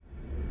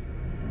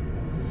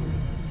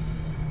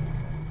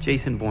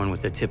Jason Bourne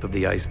was the tip of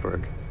the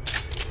iceberg.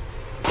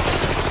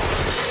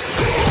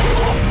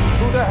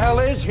 Who the hell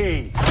is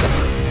he?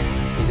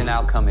 He's an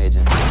outcome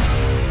agent.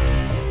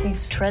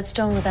 He's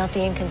Treadstone without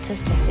the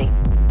inconsistency.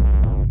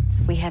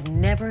 We have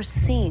never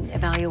seen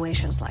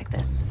evaluations like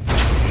this.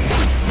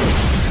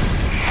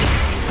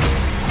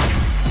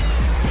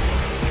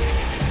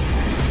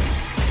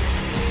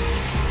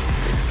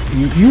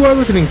 You are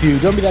listening to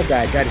Don't Be That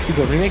Guy to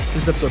Sequel Remix. This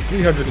is episode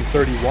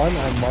 331.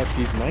 I'm Mark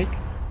D's Mike.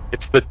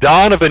 It's the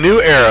dawn of a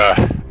new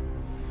era.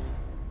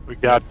 We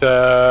got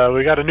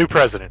a new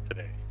president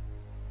today.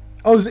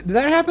 Oh, did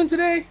that happen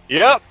today?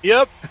 Yep.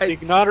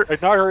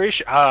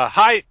 Inauguration.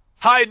 High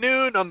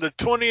noon on the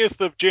 20th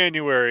of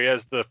January,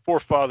 as the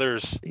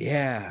forefathers.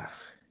 Yeah.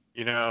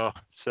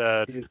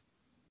 Said.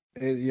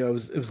 It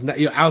was not,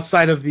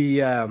 outside of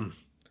the I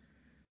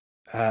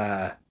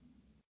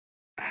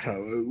don't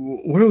know,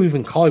 what are we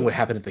even calling what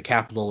happened at the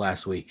Capitol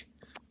last week?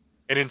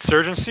 An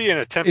insurgency, an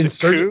attempted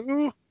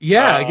coup?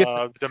 Yeah, I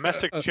guess.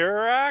 Domestic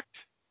terror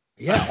act?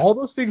 Yeah, all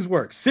those things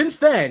work. Since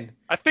then...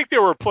 I think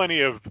there were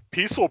plenty of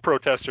peaceful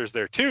protesters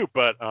there, too,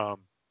 but...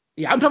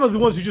 yeah, I'm talking about the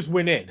ones who just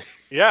went in.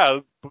 Yeah,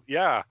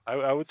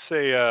 I would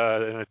say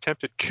an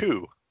attempted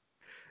coup.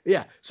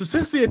 Yeah, so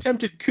since the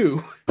attempted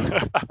coup,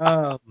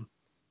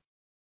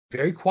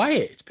 very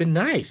quiet. It's been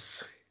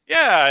nice.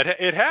 Yeah,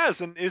 it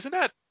has, and isn't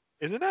that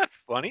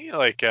funny?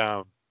 Like,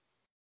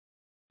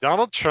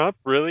 Donald Trump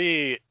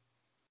really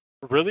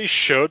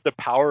showed the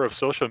power of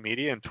social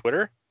media and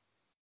Twitter,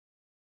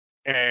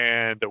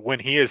 and when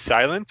he is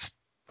silenced,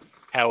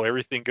 how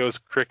everything goes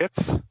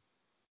crickets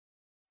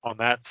on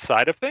that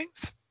side of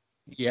things.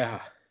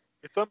 Yeah,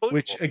 it's unbelievable.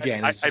 Which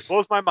again, it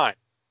blows my mind.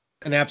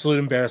 An absolute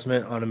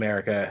embarrassment on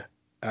America.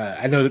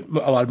 I know that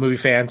a lot of movie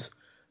fans,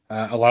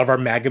 a lot of our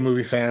MAGA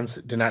movie fans,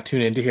 did not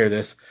tune in to hear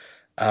this,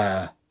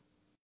 but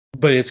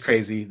it's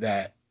crazy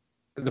that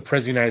the president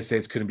of the United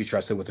States couldn't be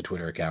trusted with a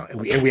Twitter account,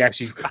 and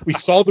we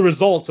saw the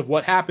results of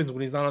what happens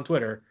when he's not on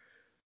Twitter,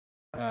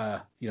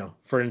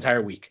 for an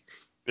entire week.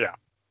 Yeah,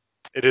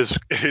 it is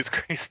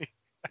crazy.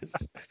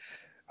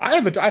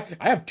 I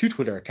have 2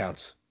 Twitter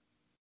accounts.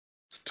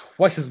 It's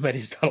twice as many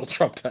as Donald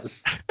Trump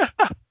does.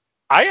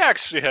 I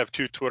actually have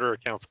 2 Twitter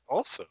accounts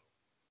also.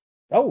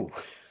 Oh,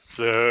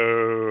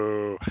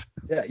 so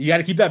yeah, you got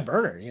to keep that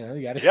burner.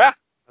 Yeah,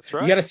 that's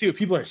right. You got to see what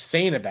people are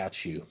saying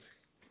about you.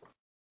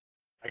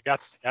 I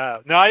got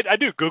I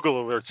do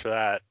Google alerts for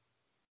that.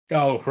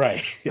 Oh,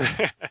 right.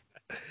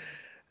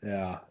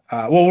 Yeah.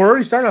 Well, we're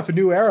already starting off a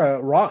new era.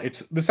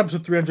 This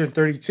episode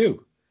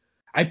 332.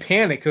 I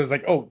panicked because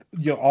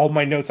all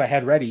my notes I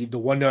had ready. The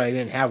one note I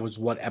didn't have was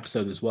what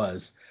episode this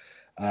was.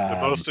 The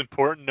most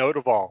important note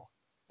of all.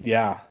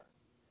 Yeah.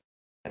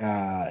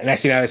 And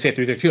actually, now that I say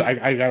 332,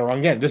 I got it wrong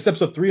again. This is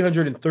episode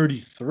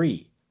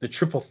 333. The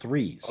triple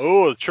threes.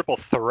 Oh, the triple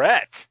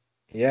threat.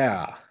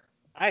 Yeah.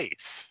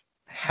 Nice.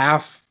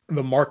 Half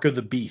the mark of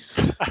the beast.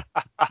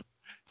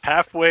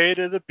 Halfway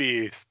to the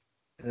beast.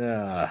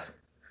 Oh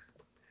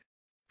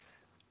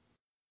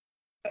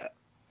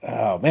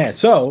man.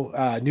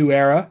 So new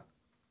era,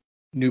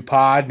 new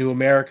pod, new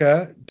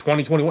America,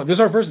 2021. This is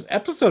our first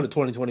episode of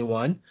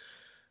 2021.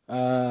 What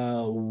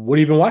have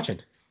you been watching?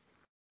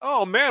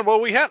 Oh man,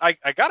 well I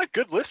got a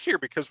good list here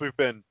because we've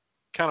been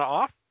kind of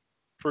off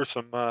for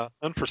some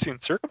unforeseen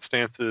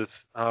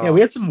circumstances. Yeah,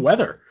 we had some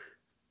weather.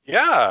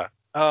 Yeah.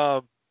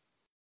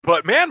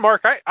 But man,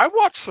 Mark, I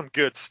watched some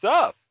good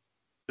stuff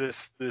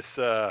this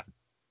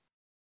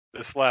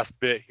last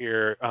bit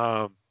here.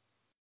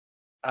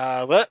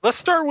 Let's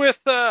start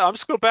with I'm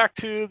just go back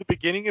to the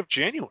beginning of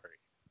January.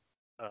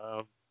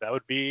 That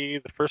would be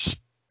the first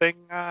thing.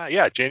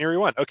 January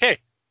 1. Okay.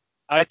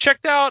 I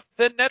checked out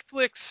the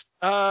Netflix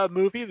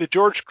movie, the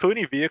George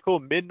Clooney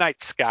vehicle,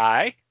 Midnight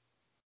Sky.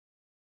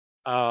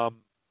 George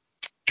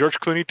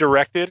Clooney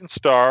directed and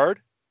starred.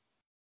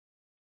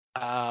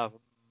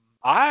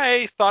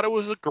 I thought it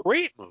was a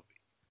great movie.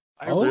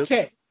 I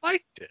really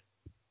liked it.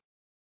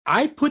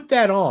 I put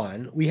that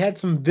on. We had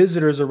some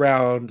visitors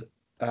around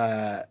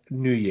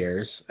New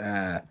Year's.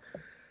 My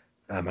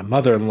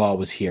mother-in-law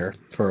was here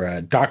for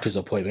a doctor's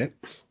appointment.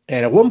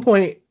 And at one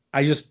point,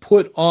 I just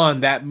put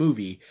on that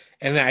movie,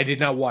 and I did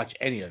not watch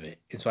any of it.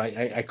 And so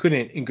I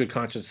couldn't, in good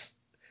conscience,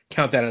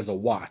 count that as a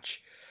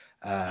watch.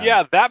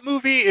 That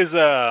movie is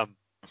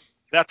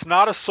that's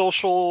not a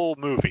social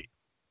movie.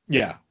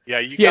 Yeah. Yeah,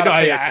 you gotta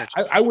pay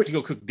attention. I went to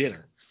go cook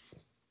dinner.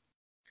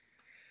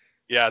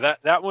 Yeah,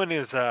 that one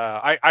is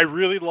I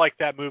really like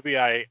that movie.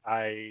 I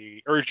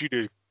urge you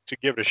to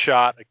give it a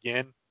shot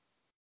again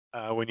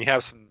when you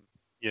have some,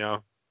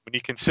 when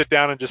you can sit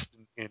down and just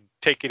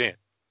take it in.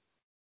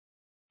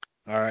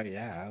 All right,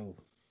 yeah.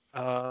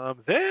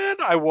 Then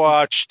I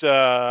watched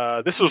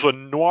this was a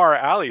Noir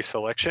Alley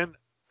selection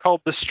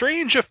called The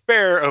Strange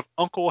Affair of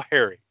Uncle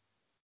Harry.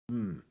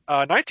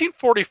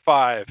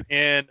 1945,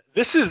 and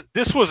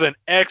this was an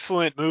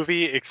excellent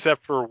movie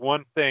except for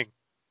one thing.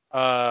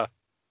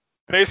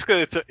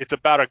 Basically, it's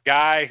about a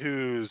guy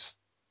he's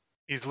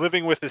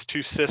living with his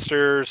 2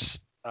 sisters.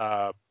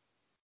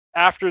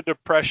 After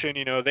Depression,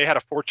 they had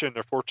a fortune.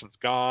 Their fortune's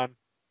gone.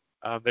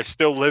 They're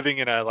still living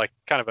in a like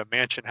kind of a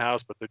mansion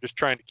house, but they're just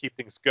trying to keep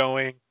things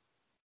going.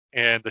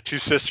 And the two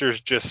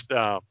sisters just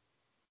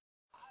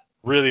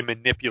really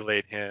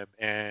manipulate him,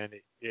 and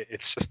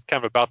it's just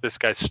kind of about this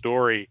guy's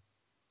story.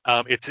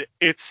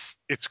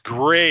 It's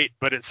great,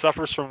 but it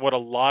suffers from what a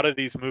lot of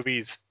these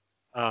movies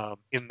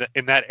in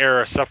that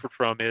era suffered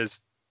from, is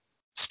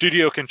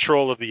studio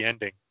control of the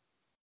ending.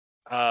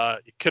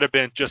 It could have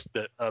been just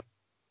a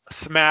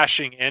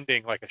smashing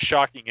ending, like a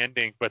shocking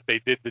ending, but they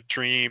did the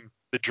dream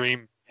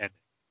ending.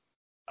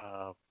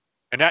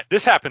 And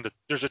this happened.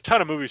 There's a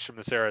ton of movies from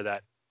this era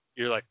that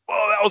you're like,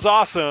 whoa, that was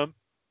awesome,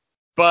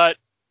 but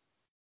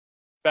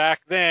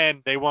back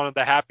then they wanted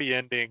the happy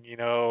ending,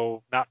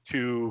 not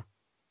too,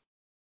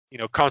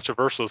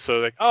 controversial. So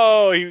like,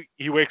 oh,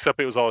 he wakes up,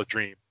 it was all a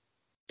dream.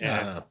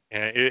 And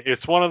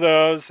it's one of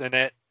those, and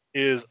it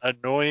is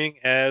annoying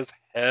as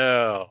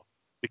hell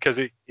because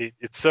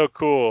it's so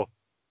cool,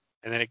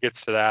 and then it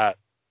gets to that.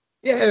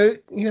 Yeah,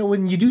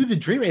 when you do the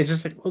dream, it's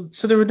just like, well,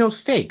 so there were no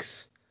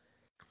stakes.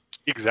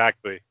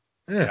 Exactly.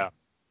 Yeah.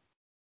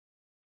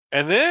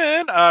 And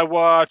then I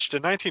watched a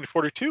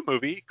 1942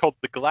 movie called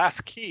The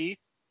Glass Key,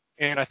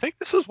 and I think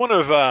this is one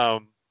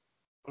of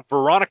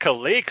Veronica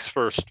Lake's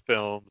first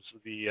films,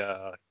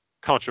 the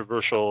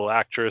controversial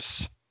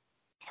actress,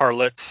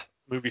 harlot,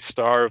 movie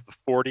star of the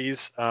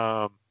 40s.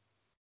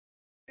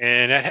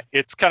 And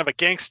it's kind of a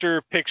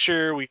gangster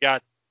picture. We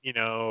got,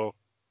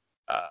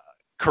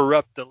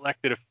 corrupt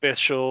elected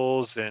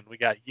officials, and we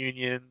got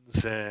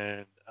unions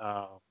and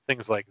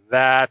things like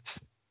that.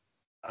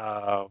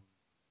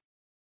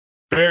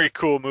 Very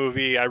cool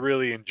movie. I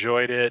really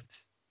enjoyed it.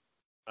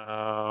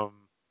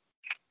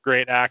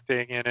 Great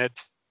acting in it.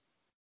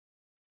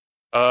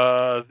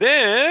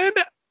 Then,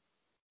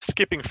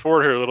 skipping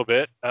forward here a little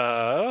bit,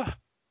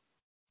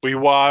 we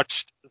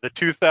watched the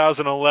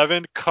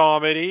 2011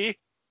 comedy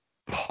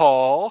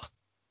Paul.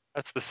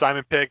 That's the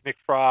Simon Pegg, Nick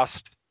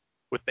Frost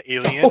with the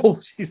alien. Oh,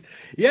 jeez.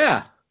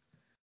 Yeah.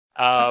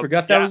 I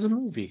forgot that was a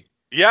movie.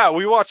 Yeah,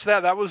 we watched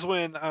that. That was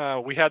when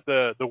we had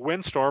the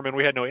windstorm and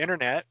we had no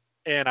internet.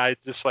 And I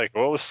just like,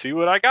 well, let's see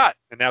what I got.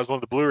 And that was one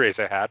of the Blu-rays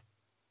I had.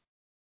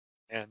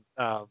 And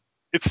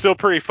it's still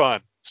pretty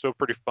fun.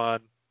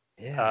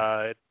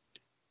 Yeah.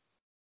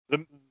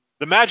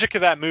 The magic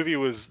of that movie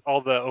was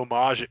all the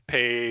homage it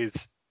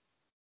pays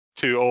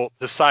to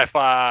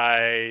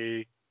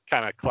sci-fi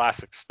kind of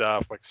classic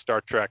stuff like Star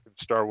Trek and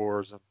Star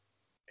Wars,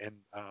 and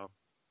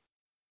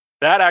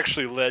that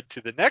actually led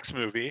to the next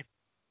movie.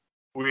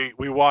 We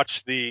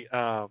watched the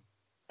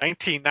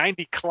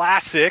 1990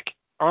 classic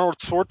Arnold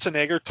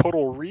Schwarzenegger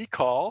Total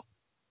Recall.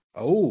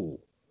 Oh,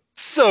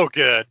 so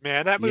good,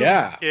 man! That movie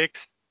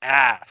kicks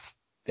ass.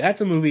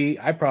 That's a movie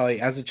I probably,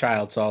 as a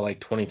child, saw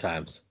like 20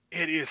 times.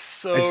 It is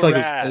so I just feel like it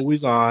was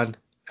always on.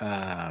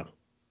 I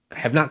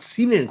have not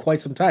seen it in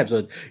quite some time, so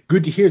it's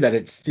good to hear that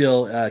it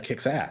still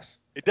kicks ass.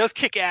 It does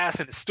kick ass,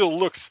 and it still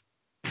looks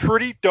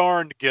pretty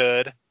darn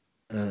good.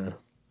 Man,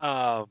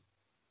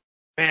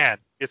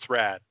 it's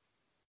rad.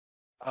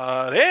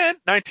 Then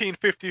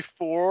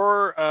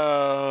 1954,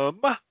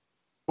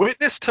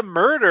 Witness to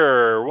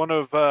Murder, one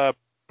of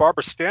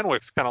Barbara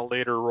Stanwyck's kind of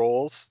later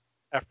roles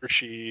after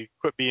she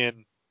quit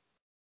being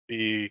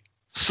the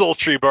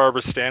sultry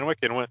Barbara Stanwyck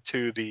and went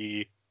to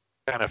the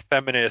kind of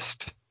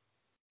feminist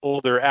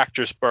older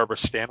actress Barbara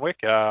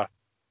Stanwyck.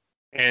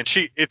 And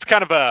it's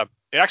kind of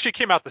it actually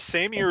came out the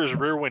same year as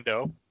Rear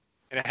Window,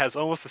 and it has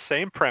almost the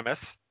same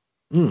premise.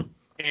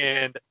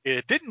 And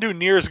it didn't do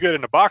near as good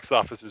in the box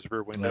office as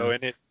Rear Window.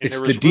 And it's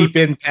the deep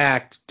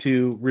impact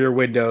to Rear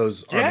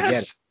Window's Armageddon.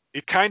 Yes,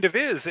 it kind of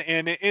is.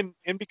 And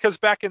because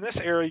back in this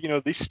era,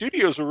 these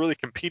studios were really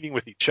competing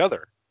with each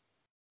other.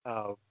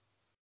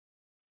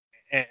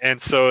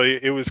 And so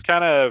it was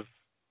kind of,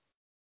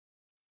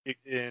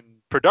 in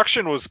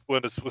production was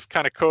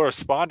kind of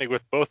corresponding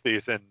with both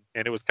these, and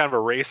it was kind of a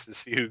race to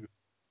see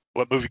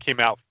what movie came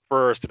out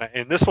first.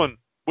 And this one,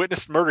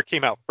 Witness to Murder,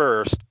 came out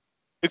first.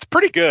 It's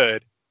pretty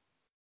good.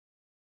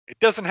 It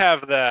doesn't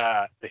have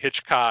the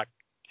Hitchcock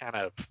kind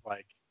of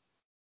like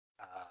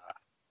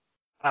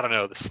I don't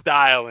know, the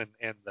style and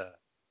the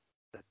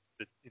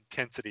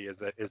intensity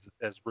as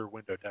Rear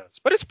Window does,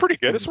 but it's pretty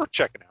good. It's worth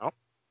checking out.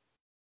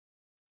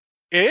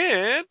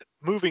 And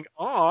moving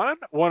on,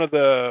 one of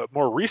the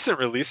more recent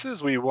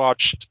releases, we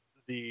watched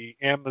the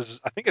Amazon,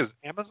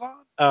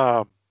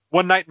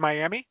 One Night in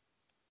Miami.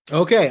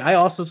 Okay, I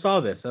also saw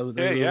this. That was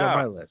on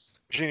my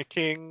list. Regina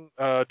King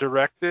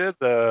directed.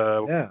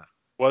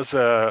 Was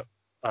a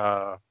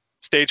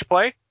stage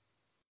play.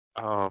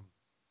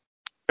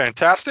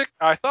 Fantastic,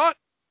 I thought.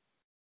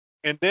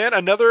 And then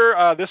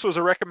another, this was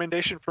a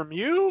recommendation from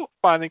you,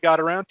 finally got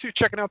around to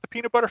checking out the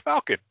Peanut Butter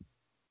Falcon.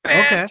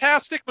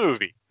 Fantastic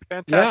movie.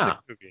 Fantastic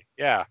movie.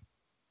 Yeah.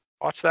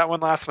 Watched that one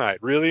last night.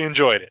 Really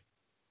enjoyed it.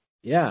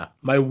 Yeah.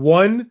 My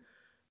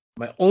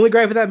only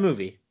gripe with that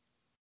movie,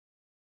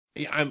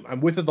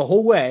 I'm with it the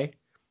whole way,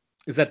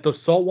 is that the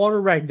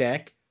saltwater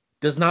redneck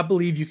does not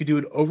believe you could do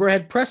an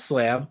overhead press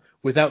slam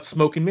without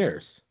smoke and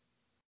mirrors.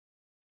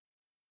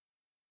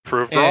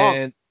 Proved wrong.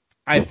 And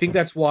I think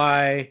that's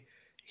why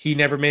he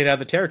never made it out of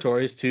the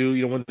territories to,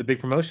 you know, one of the big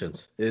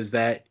promotions, is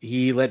that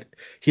he let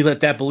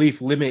that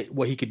belief limit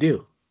what he could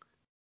do.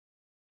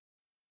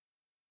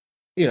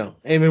 You know,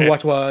 I mean,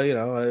 watch while, you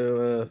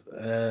know,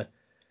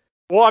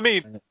 well, I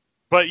mean,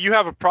 but you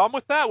have a problem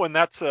with that when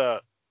that's I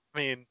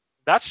mean,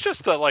 that's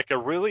just like a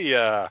really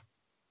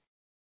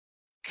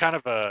kind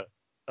of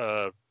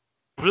a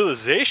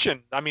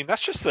realization. I mean,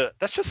 that's just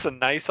a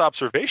nice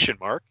observation,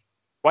 Mark.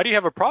 Why do you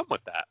have a problem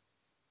with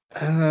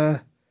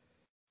that?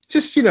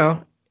 Just, you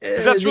know,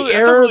 'cause that's a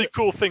really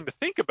cool thing to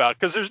think about,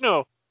 because there's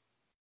no,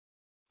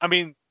 I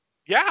mean,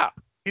 yeah,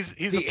 he's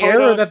the a part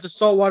era of, that the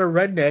saltwater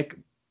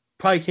redneck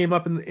probably came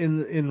up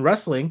in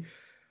wrestling.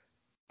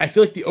 I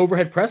feel like the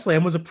overhead press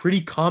slam was a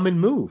pretty common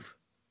move.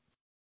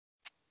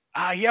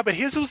 Yeah, but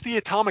his was the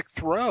atomic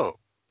throw,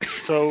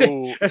 so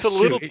it's a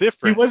little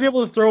different. He was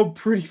able to throw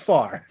pretty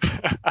far.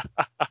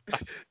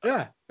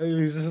 Yeah,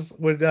 it was just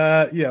when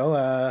you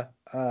know,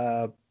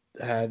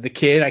 the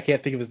kid, I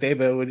can't think of his name,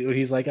 but when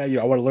he's like, you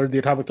know, I want to learn the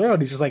atomic throw,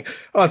 and he's just like,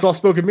 oh, it's all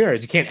smoke and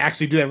mirrors. You can't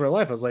actually do that in real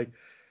life. I was like,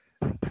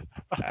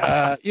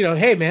 you know,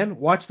 hey man,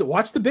 watch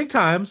the big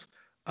times.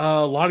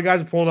 A lot of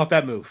guys are pulling off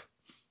that move.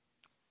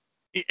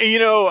 You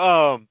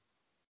know,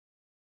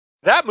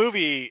 that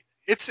movie,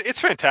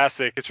 it's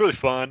fantastic. It's really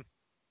fun,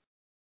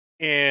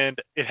 and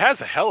it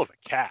has a hell of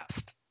a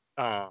cast.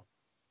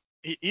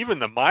 Even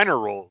the minor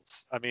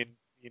roles. I mean,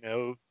 you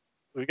know,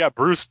 we got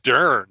Bruce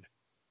Dern.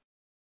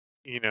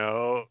 You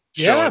know,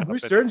 yeah,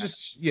 Bruce Dern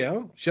just, you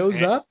know,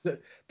 shows up,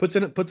 puts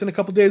in a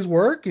couple days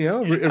work. You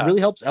know, it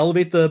really helps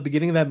elevate the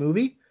beginning of that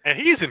movie. And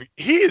he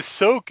is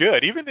so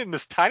good, even in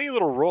this tiny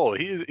little role.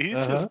 He's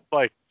just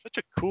like such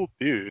a cool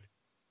dude.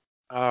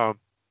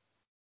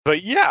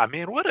 But yeah,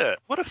 man, what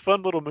a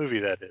fun little movie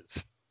that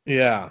is.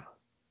 Yeah.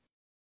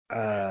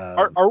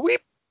 Are we?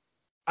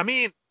 I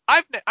mean,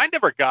 I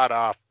never got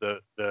off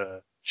the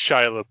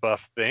Shia LaBeouf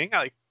thing.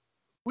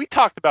 We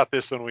talked about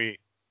this when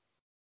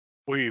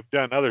we've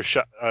done another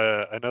Shia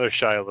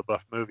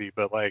LaBeouf movie,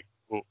 but like,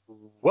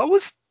 what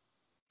was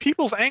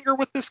people's anger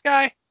with this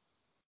guy?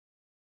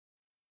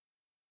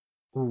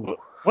 Ooh.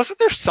 Wasn't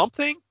there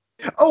something?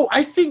 Oh,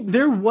 I think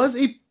there was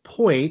a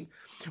point.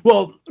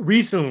 Well,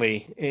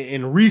 recently,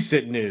 in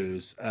recent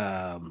news,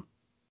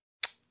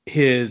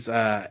 his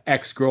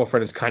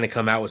ex-girlfriend has kind of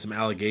come out with some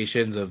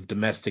allegations of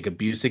domestic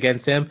abuse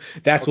against him.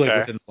 That's like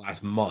within the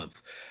last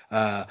month.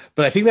 But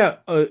I think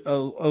that a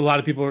lot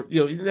of people,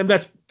 you know,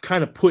 that's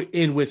kind of put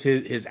in with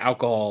his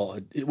alcohol,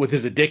 with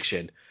his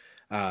addiction.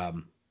 You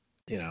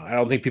know, I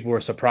don't think people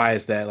were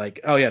surprised that, like,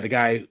 oh yeah, the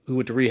guy who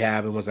went to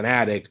rehab and was an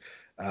addict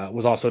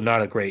was also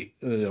not a great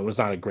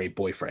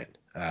boyfriend.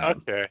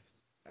 Okay.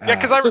 Yeah,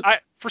 because I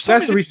for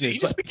some reason he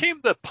just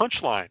became the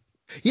punchline.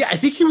 Yeah, I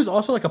think he was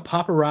also like a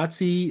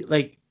paparazzi,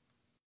 like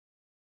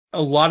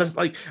a lot of,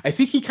 like, I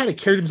think he kind of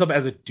carried himself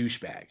as a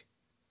douchebag.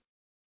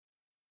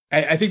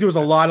 I think there was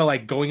a lot of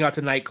like going out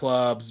to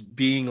nightclubs,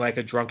 being like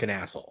a drunken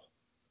asshole.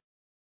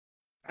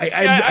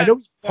 I know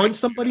he punched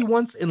somebody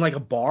once in like a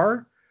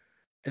bar,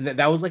 and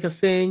that was like a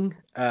thing.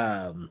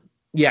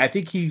 Yeah, I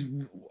think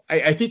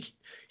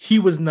he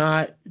was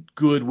not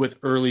good with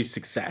early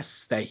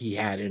success that he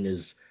had in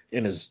his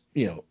you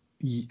know,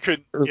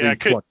 early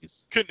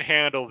 20s. Couldn't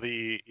handle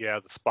the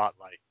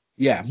spotlight.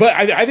 Yeah, but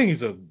I think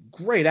he's a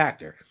great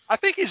actor. I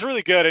think he's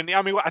really good, and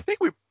I mean, I think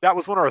that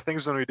was one of our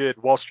things when we did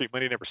Wall Street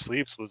Money Never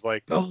Sleeps, was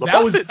like, I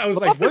was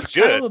like, what's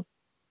good?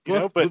 You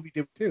know, but movie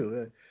did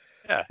too.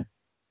 Yeah,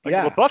 like,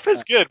 LaBeouf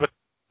is good, but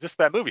just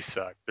that movie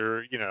sucked.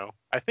 Or, you know,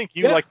 I think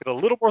you liked it a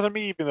little more than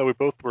me, even though we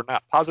both were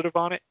not positive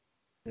on it.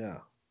 Yeah.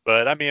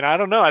 But I mean, I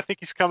don't know. I think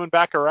he's coming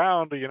back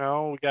around. You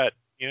know, we got,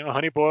 you know,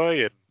 Honey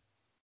Boy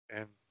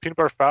and Peanut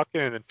Butter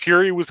Falcon, and then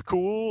Fury was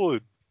cool.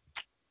 And,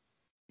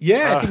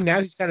 yeah, I think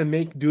now he's kind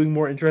of doing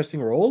more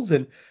interesting roles,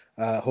 and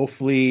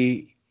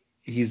hopefully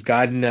he's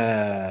gotten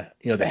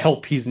you know, the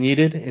help he's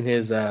needed in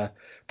his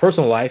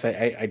personal life.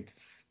 I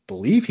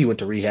believe he went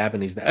to rehab,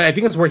 and I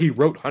think that's where he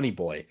wrote Honey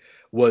Boy,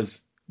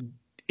 was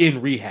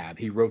in rehab.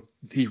 He wrote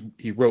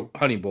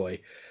Honey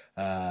Boy.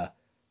 Yeah,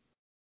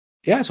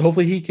 so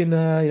hopefully he can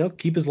you know,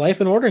 keep his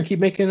life in order and keep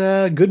making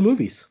good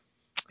movies.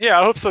 Yeah,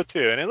 I hope so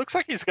too. And it looks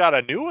like he's got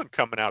a new one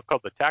coming out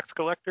called The Tax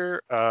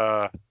Collector.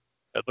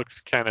 It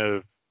looks kind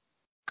of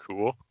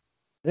cool.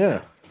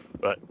 Yeah,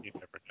 but you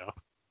never know.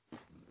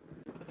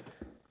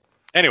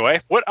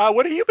 Anyway, what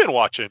have you been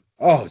watching?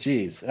 Oh,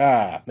 geez,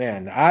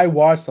 man, I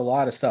watched a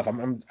lot of stuff.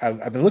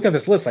 I've been looking at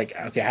this list, like,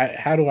 okay,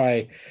 how do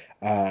I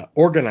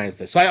organize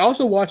this? So I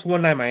also watched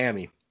One Night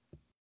Miami.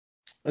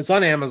 It's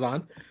on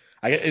Amazon.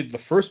 The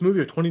first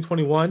movie of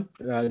 2021,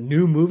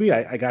 new movie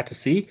I got to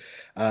see.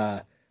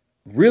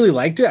 Really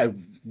liked it.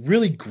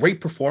 Really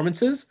great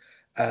performances.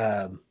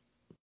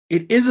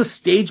 It is a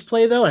stage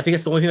play, though. I think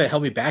it's the only thing that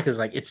held me back, is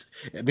like, I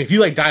mean, if you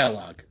like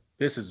dialogue,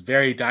 this is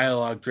very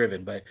dialogue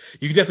driven, but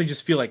you can definitely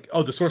just feel like,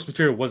 oh, the source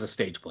material was a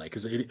stage play,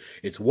 because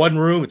it's one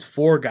room, it's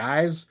four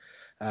guys.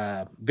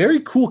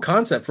 Very cool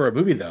concept for a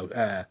movie,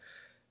 though.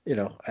 You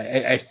know,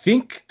 I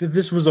think that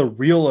this was a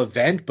real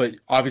event, but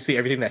obviously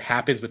everything that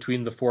happens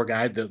between the four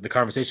guys, the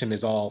conversation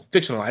is all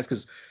fictionalized,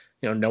 because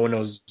no one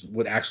knows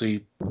what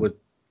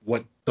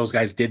those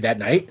guys did that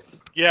night.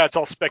 Yeah, it's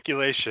all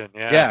speculation.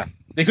 Yeah. Yeah,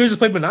 they could have just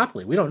played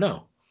Monopoly. We don't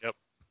know. Yep.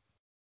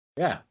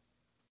 Yeah.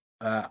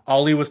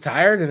 Ollie was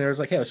tired, and they was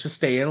like, "Hey, let's just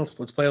stay in.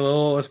 Let's play a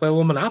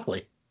little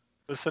Monopoly.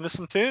 Listen to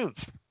some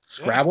tunes.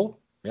 Scrabble."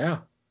 Yeah.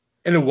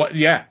 And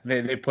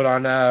they put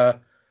on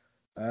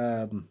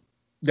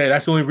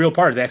that's the only real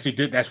part. They actually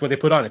did. That's what they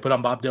put on. They put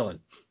on Bob Dylan.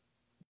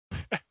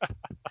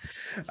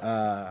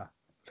 So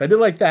I did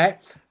like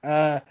that.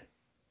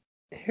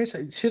 Here's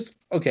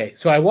okay.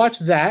 So I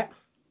watched that.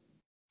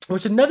 I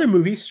watched another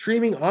movie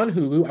streaming on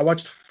Hulu. I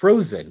watched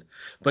Frozen,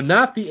 but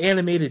not the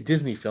animated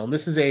Disney film.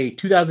 This is a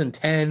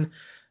 2010,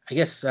 I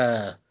guess,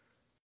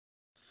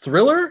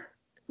 thriller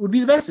would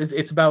be the best.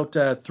 It's about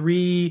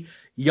 3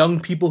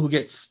 young people who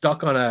get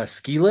stuck on a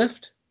ski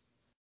lift.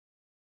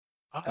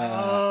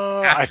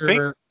 I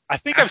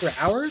think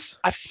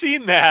I've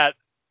seen that.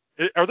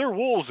 Are there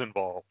wolves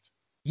involved?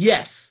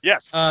 Yes.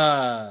 Yes.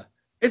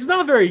 It's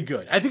not very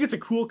good. I think it's a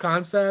cool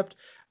concept.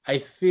 I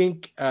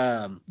think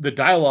the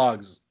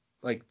dialogue's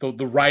like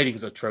the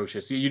writing's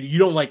atrocious. You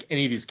don't like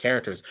any of these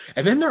characters.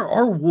 And then there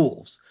are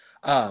wolves.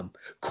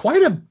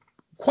 Quite a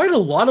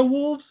lot of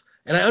wolves.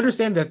 And I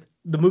understand that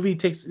the movie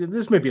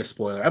this may be a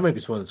spoiler. I might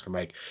be spoiling this for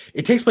Mike.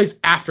 It takes place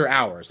after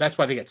hours. That's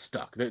why they get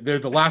stuck. They're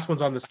the last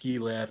ones on the ski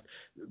lift.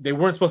 They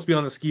weren't supposed to be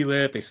on the ski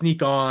lift. They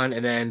sneak on,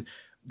 and then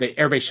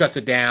everybody shuts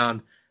it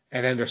down,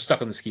 and then they're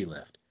stuck on the ski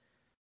lift.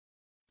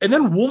 And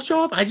then wolves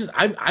show up.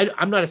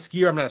 I'm not a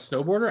skier. I'm not a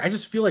snowboarder. I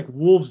just feel like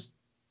wolves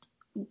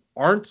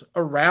aren't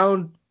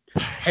around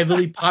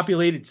heavily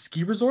populated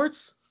ski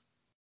resorts.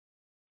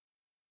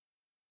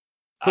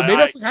 But maybe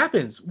that's what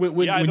happens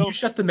when you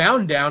shut the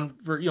mountain down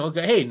for,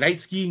 hey, night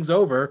skiing's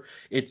over.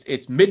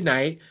 It's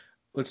midnight.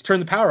 Let's turn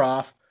the power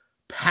off.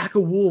 Pack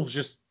of wolves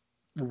just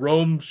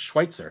roam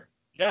Schweitzer.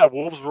 Yeah,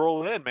 wolves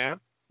roll in,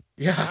 man.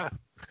 Yeah.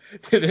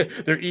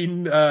 They're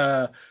eating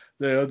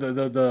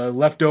the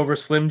leftover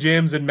Slim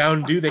Jims and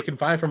Mountain Dew they can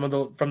find from the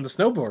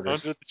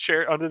snowboarders.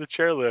 Under the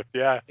chairlift,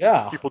 yeah.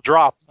 Yeah. People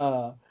drop.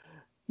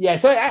 Yeah,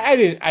 so I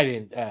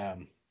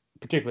didn't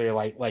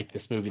particularly like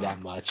this movie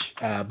that much,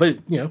 but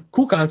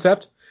cool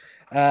concept.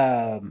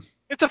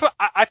 It's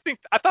I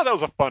thought that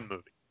was a fun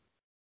movie.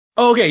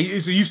 Oh, okay,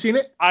 so you've seen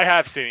it? I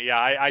have seen it.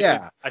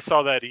 Yeah, I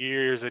saw that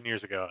years and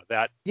years ago.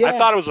 I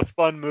thought it was a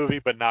fun movie,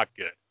 but not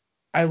good.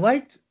 I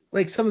liked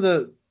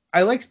the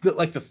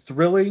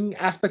thrilling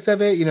aspects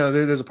of it.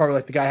 There's a part where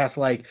like the guy has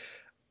to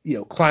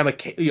climb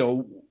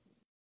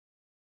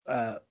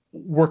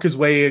work his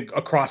way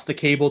across the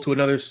cable to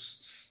another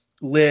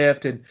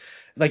lift, and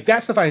like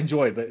that stuff I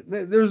enjoyed. But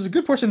there was a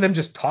good portion of them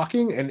just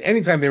talking, and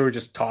anytime they were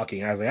just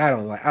talking, I was like, I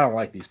don't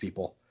like these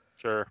people.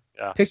 Sure.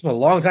 Yeah. It takes them a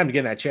long time to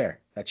get in that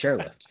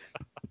chairlift.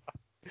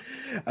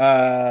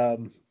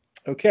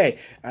 Okay,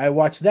 I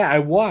watched that. I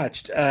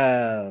watched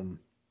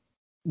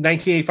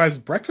 1985's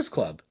Breakfast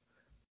Club.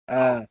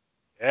 Yeah.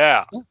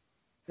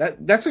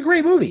 That's a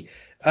great movie.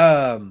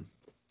 Been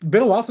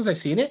a while since I've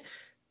seen it.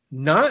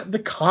 Not the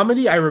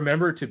comedy I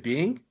remember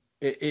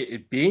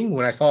it being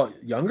when I saw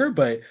it younger,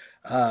 but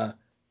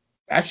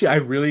actually I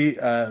really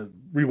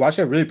rewatched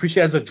it. I really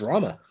appreciate it as a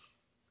drama.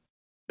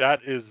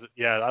 That is,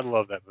 I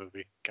love that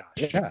movie.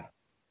 Gosh.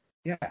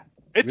 Yeah.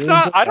 It's really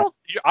not. I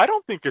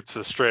don't think it's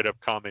a straight up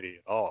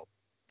comedy at all.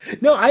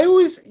 No, I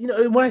always,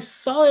 when I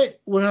saw it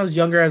when I was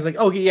younger, I was like,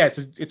 okay, yeah,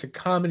 it's a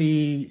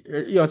comedy,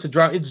 it's a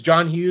drama. It's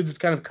John Hughes. It's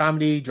kind of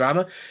comedy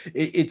drama.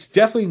 It's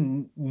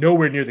definitely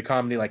nowhere near the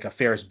comedy like a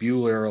Ferris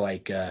Bueller or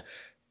like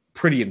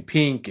Pretty in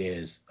Pink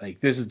is. Like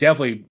this is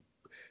definitely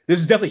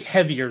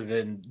heavier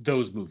than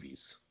those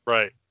movies.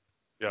 Right.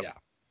 Yep. Yeah.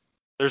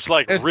 There's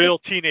like real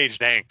teenage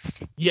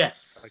angst.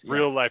 Yes. Like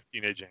real life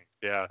teenage angst.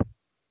 Yeah.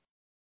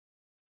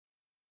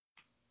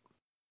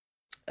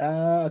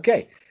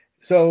 Okay.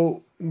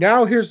 So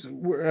now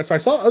so I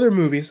saw other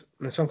movies,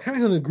 so I'm kind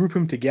of going to group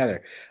them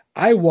together.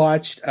 I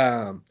watched,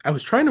 I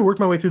was trying to work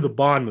my way through the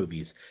Bond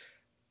movies.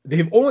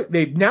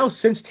 They've now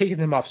since taken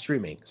them off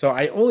streaming. So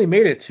I only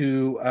made it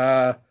to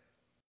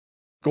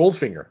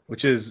Goldfinger,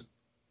 which is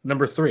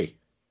number 3.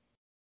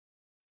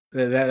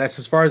 That's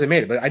as far as I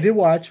made it. But I did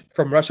watch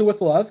From Russia with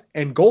Love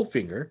and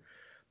Goldfinger.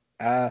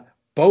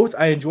 Both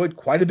I enjoyed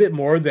quite a bit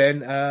more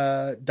than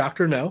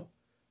Dr. No,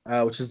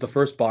 which is the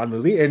first Bond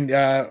movie. And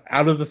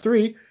out of the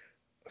 3,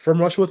 From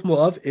Russia with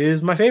Love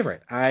is my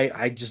favorite.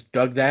 I just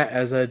dug that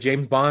as a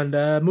James Bond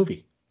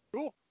movie.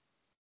 Cool.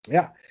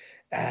 Yeah.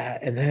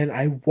 And then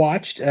I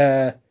watched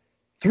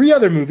 3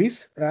 other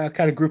movies,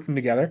 kind of grouped them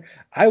together.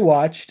 I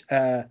watched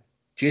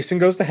Jason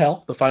Goes to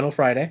Hell, The Final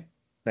Friday,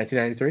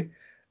 1993.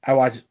 I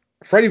watched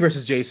Freddy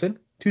vs. Jason,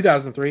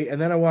 2003.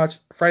 And then I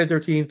watched Friday the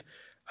 13th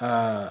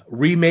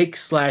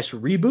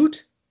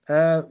remake/reboot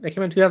that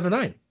came out in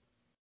 2009.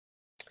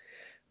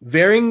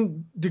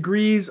 Varying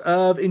degrees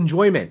of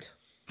enjoyment.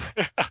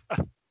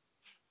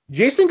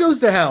 Jason Goes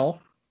to Hell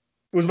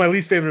was my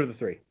least favorite of the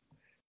 3.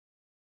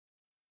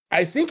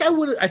 I think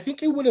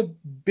it would have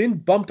been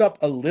bumped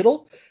up a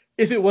little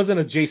if it wasn't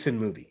a Jason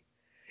movie.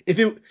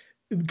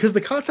 Because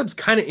the concept's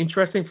kind of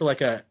interesting for like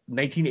a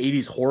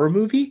 1980s horror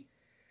movie.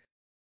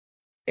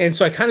 And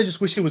so I kind of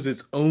just wish it was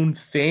its own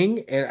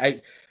thing,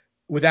 and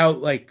without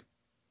like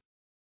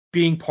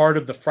being part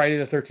of the Friday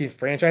the 13th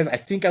franchise, I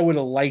think I would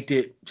have liked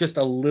it just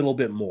a little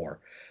bit more.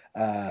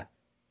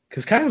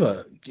 Because kind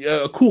of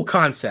a cool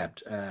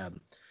concept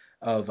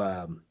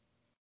of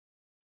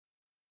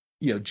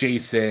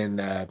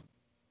Jason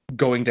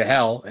going to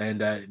hell and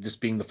this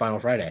being the final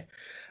Friday.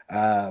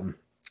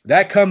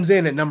 That comes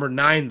in at number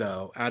 9,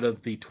 though, out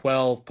of the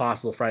 12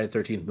 possible Friday the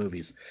 13th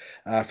movies.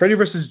 Freddy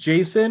vs.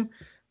 Jason,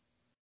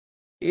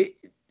 you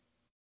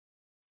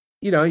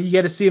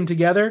get to see them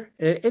together.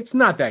 It's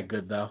not that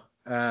good, though.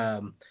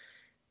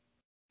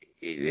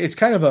 It's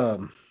kind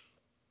of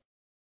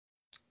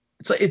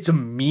it's a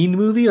mean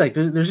movie. Like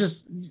there's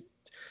just,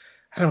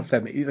 I don't know if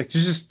that like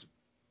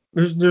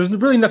there's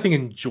really nothing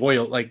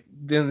enjoyable. Like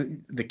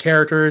the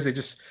characters, they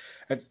just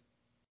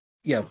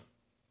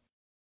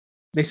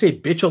they say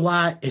bitch a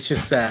lot. It's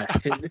just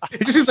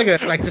it just seems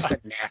like just a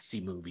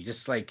nasty movie.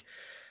 Just like,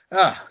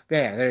 oh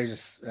man, there's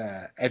just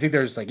I think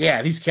there's like,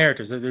 yeah, these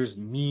characters, there's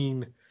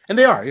mean, and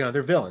they are,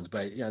 they're villains,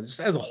 but just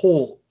as a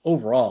whole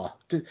overall,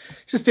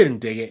 just didn't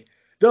dig it.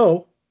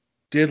 Though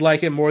did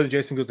like it more than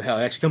Jason Goes to Hell.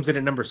 It actually comes in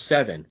at number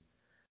 7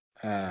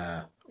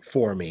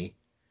 for me.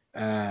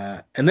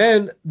 And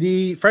then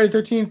the Friday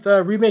the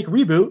 13th remake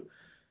reboot,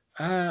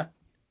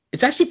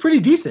 it's actually pretty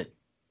decent.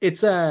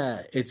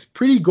 It's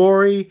pretty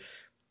gory.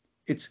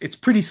 It's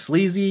pretty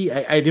sleazy.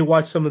 I did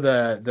watch some of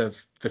the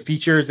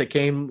features that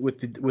came with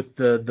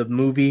the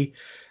movie.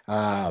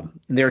 And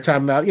they were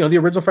talking about, the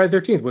original Friday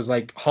the 13th was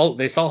like,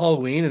 they saw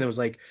Halloween and it was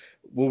like,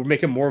 we'll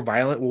make it more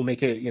violent. We'll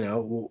make it,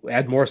 we'll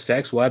add more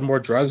sex. We'll add more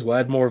drugs. We'll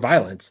add more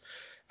violence.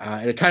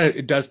 And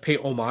it does pay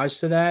homage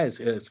to that.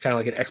 It's kind of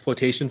like an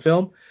exploitation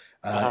film.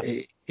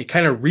 It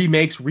kind of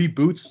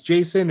reboots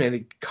Jason, and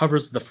it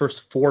covers the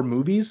first 4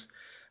 movies.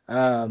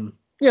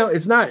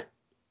 It's not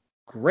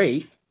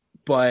great,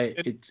 but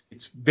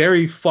it's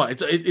very fun.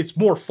 It's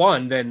more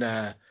fun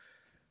than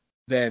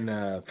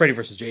Freddy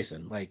vs.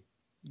 Jason. Like,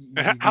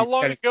 how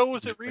long ago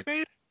was it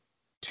remade?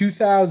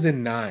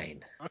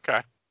 2009.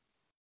 Okay.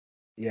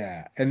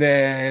 Yeah, and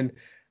then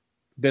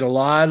been a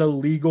lot of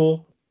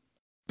legal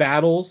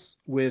battles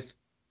with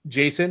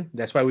Jason.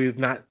 That's why we've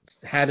not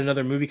had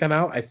another movie come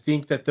out. I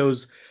think that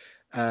those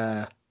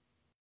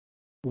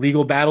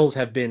legal battles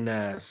have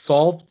been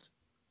solved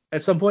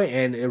at some point,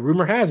 and a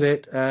rumor has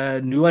it,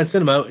 New Line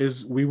Cinema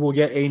we will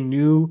get a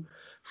new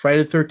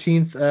Friday the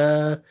 13th.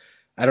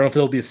 I don't know if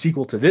it'll be a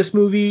sequel to this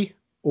movie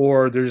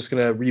or they're just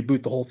going to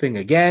reboot the whole thing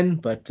again,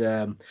 but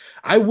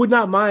I would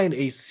not mind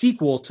a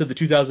sequel to the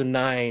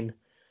 2009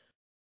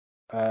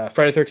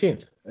 Friday the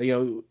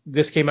 13th.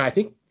 This came out, I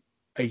think,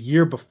 a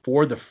year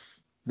before the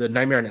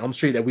Nightmare on Elm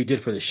Street that we did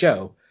for the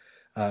show.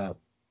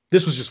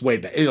 This was just way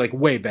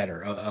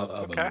better of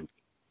a movie.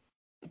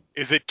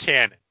 Is it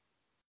canon?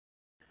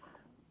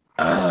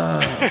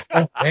 Oh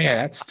man,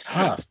 that's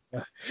tough.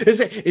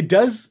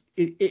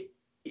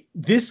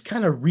 This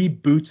kind of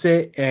reboots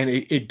it, and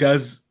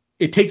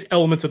it takes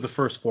elements of the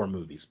first 4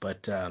 movies,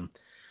 but I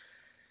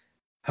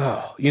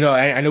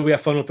know we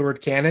have fun with the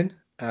word canon,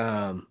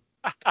 but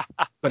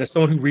as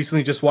someone who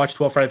recently just watched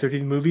 12 Friday the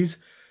 13th movies,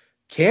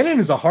 canon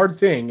is a hard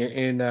thing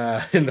in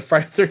the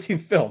Friday the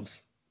 13th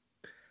films.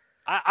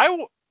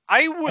 I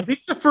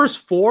think the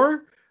first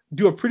 4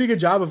 do a pretty good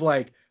job of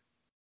like,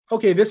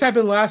 okay, this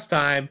happened last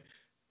time.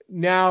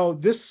 Now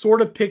this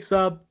sort of picks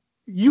up.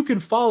 You can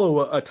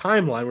follow a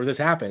timeline where this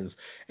happens,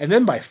 and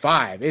then by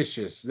 5, it's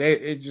just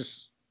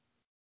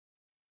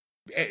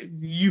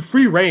you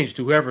free range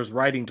to whoever's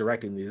writing,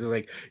 directing these. It's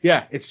like,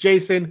 yeah, it's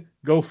Jason,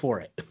 go for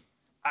it.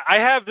 I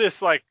have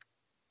this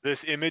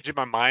image in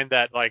my mind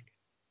that like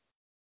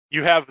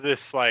you have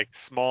this like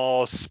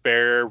small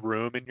spare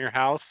room in your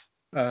house,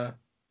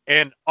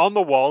 and on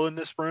the wall in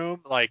this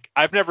room, like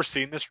I've never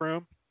seen this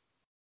room,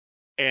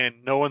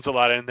 and no one's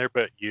allowed in there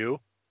but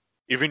you.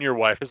 Even your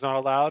wife is not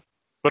allowed.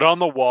 But on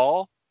the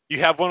wall, you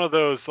have one of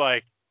those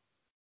like,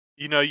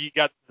 you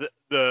got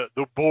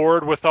the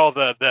board with all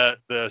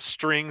the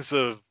strings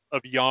of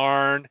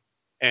yarn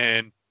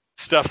and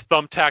stuff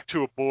thumbtacked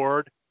to a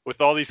board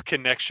with all these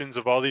connections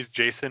of all these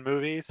Jason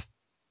movies.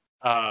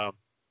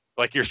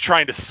 Like you're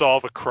trying to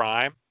solve a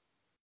crime.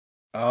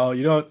 Oh,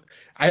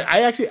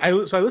 I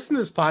listened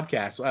to this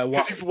podcast.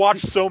 Because you've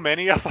watched so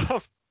many of them.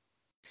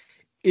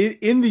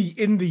 In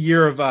the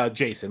year of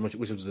Jason, which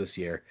was this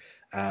year,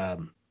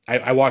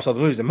 I watched all the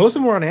movies, and most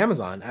of them were on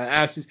Amazon. I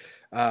actually,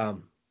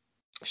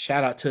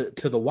 shout out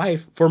to the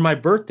wife for my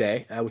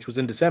birthday, which was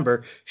in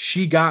December.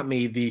 She got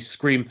me the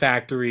Scream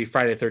Factory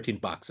Friday the 13th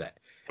box set,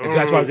 and so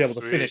that's why I was able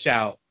to finish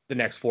out the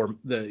next 4,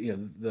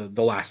 the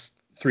last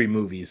 3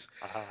 movies.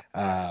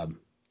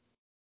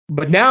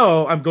 But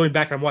now I'm going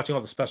back and I'm watching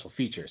all the special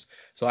features,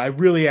 so I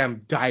really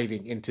am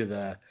diving into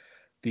the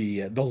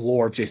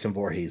lore of Jason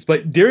Voorhees.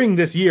 But during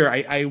this year,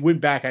 I went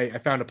back. I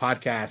found a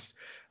podcast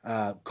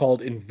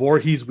called In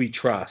Voorhees We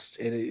Trust,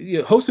 and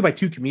hosted by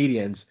 2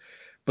 comedians,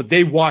 but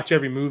they watch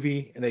every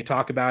movie and they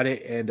talk about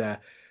it. And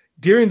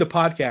during the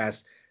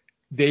podcast,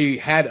 they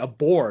had a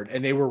board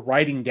and they were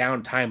writing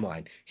down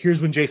timeline. Here's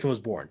when Jason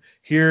was born.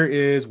 Here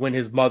is when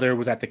his mother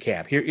was at the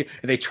camp. Here,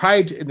 and they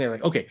tried, and they're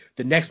like, okay,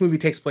 the next movie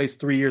takes place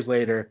 3 years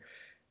later.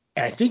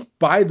 And I think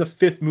by the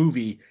 5th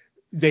movie,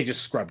 they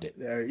just scrubbed it.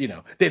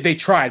 They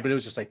tried, but it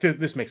was just like,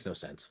 this makes no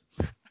sense.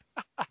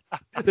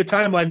 The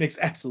timeline makes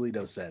absolutely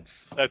no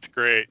sense. That's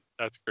great.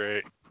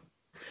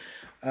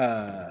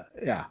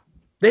 Yeah,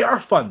 they are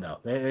fun though.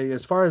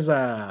 As far as these,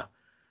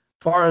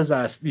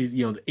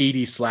 the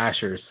 80s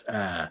slashers,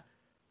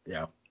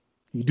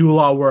 you do a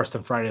lot worse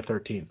than Friday the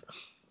 13th.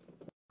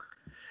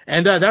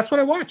 And that's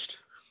what I watched.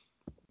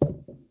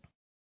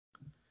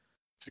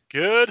 It's a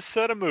good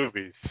set of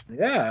movies.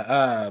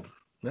 Yeah.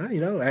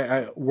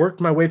 I worked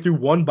my way through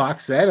one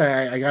box set.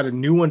 I got a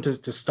new one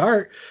to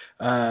start.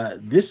 For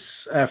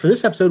this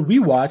episode, we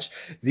watched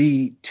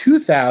the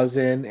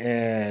 2000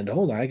 and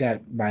hold on, I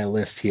got my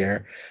list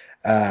here.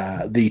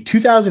 The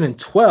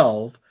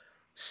 2012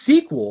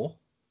 sequel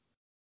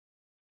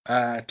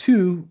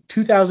to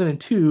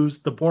 2002's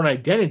The Bourne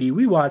Identity.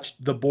 We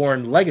watched The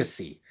Bourne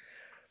Legacy.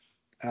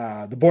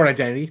 The Bourne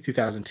Identity,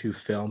 2002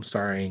 film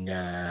starring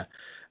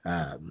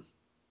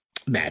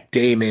Matt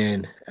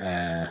Damon,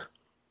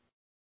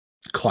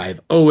 Clive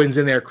Owen's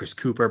in there, Chris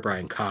Cooper,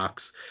 Brian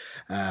Cox,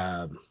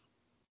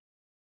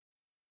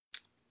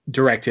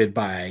 directed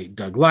by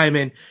Doug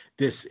Liman.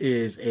 This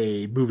is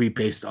a movie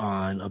based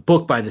on a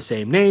book by the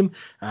same name.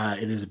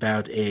 It is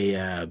about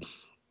a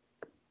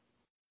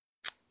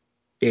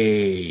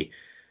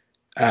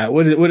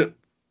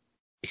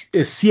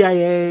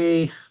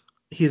CIA.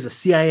 He is a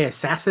CIA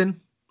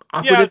assassin.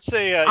 Operative? Yeah, I'd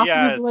say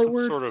it's some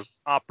word? sort of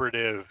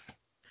operative.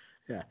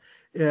 Yeah.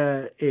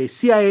 A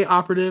CIA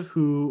operative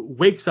who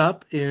wakes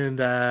up in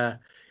the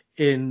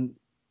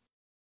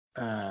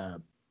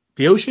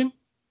ocean,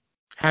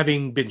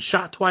 having been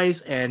shot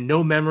twice and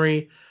no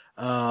memory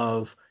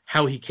of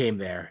how he came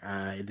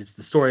there. It's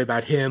the story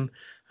about him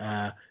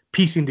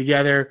piecing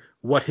together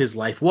what his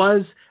life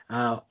was,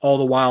 all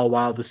the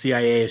while the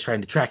CIA is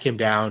trying to track him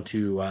down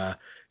to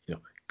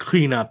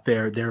clean up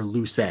their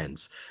loose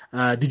ends.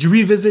 Did you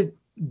revisit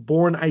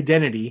Bourne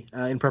Identity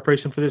in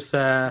preparation for this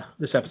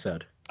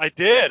episode? I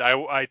did.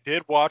 I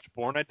did watch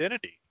Bourne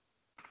Identity.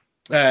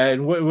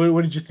 And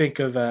what did you think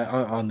of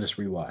on this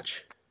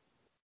rewatch?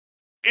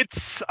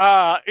 It's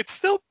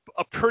still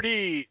a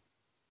pretty.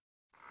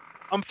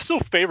 I'm still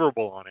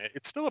favorable on it.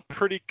 It's still a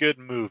pretty good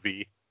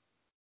movie.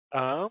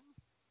 And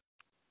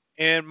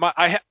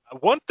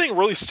one thing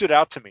really stood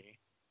out to me,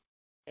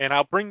 and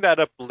I'll bring that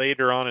up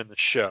later on in the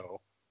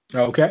show.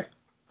 Okay.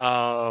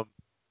 But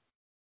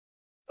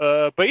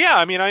yeah,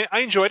 I mean, I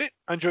enjoyed it.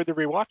 I enjoyed the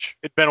rewatch.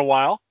 It'd been a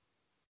while.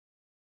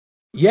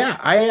 Yeah,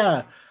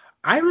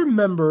 I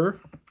remember.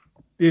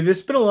 This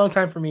has been a long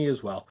time for me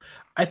as well.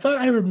 I thought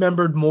I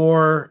remembered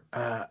more.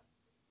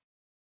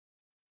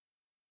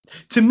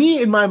 To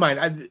me, in my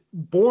mind,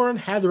 Bourne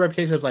had the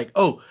reputation of like,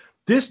 oh,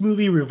 this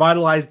movie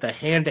revitalized the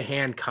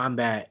hand-to-hand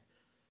combat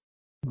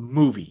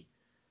movie.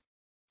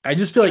 I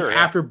just feel like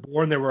after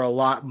Bourne, there were a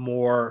lot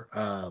more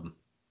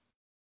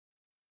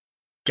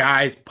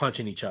guys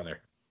punching each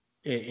other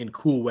in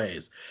cool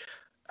ways.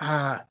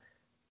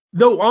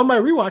 Though on my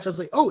rewatch, I was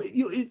like, oh,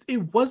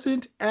 it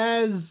wasn't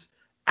as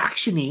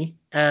actiony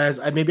as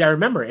I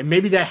remember, and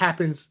maybe that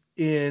happens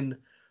in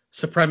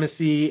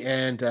Supremacy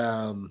and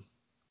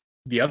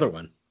the other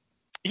one.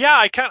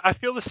 Yeah, I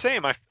feel the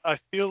same. I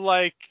feel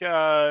like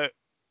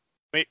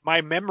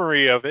my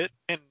memory of it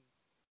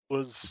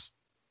was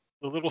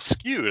a little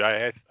skewed.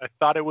 I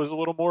thought it was a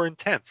little more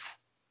intense.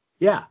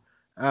 Yeah.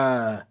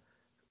 Though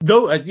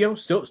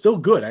still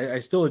good. I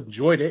still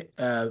enjoyed it.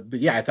 But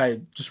yeah,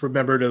 I just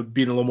remembered it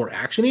being a little more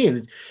actiony,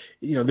 and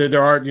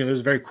there's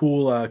a very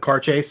cool car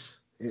chase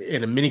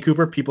in a Mini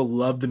Cooper. People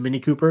loved the Mini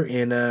Cooper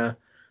in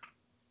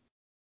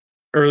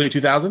early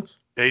 2000s.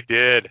 They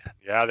did.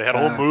 Yeah, they had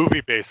a whole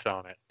movie based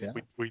on it. Yeah.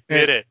 We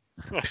did it.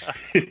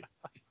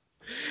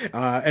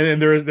 And then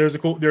there is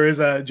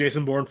a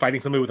Jason Bourne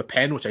fighting somebody with a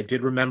pen, which I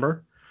did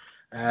remember.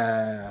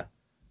 But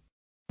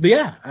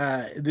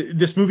yeah,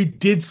 this movie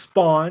did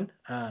spawn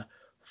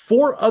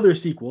 4 other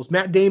sequels.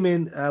 Matt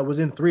Damon was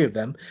in 3 of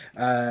them.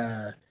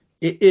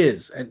 It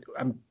is, and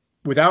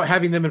without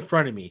having them in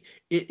front of me,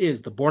 it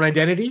is The Bourne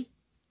Identity,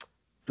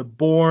 The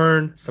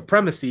Bourne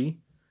Supremacy,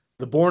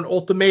 The Bourne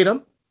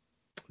Ultimatum.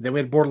 Then we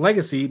had Bourne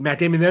Legacy. Matt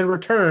Damon then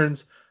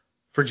returns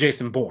for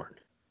Jason Bourne.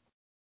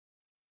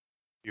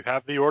 You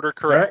have the order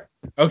correct.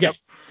 Okay.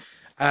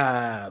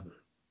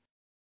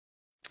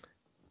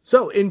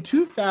 So in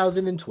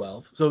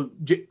 2012,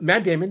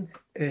 Matt Damon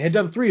had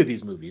done 3 of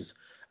these movies.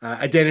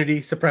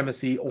 Identity,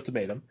 Supremacy,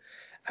 Ultimatum.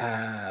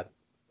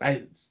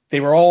 They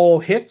were all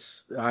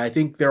hits. I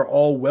think they're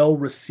all well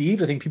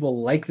received. I think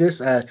people like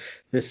this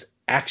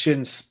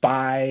action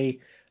spy,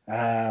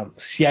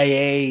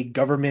 CIA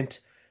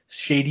government,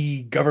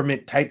 shady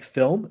government type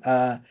film.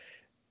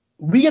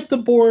 We get The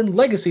Bourne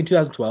Legacy in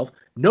 2012.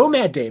 No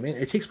Matt Damon.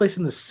 It takes place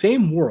in the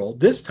same world.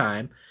 This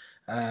time,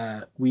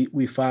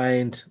 we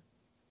find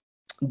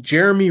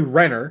Jeremy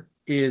Renner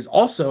is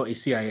also a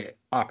CIA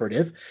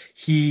operative.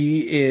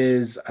 He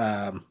is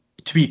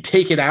to be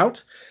taken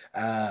out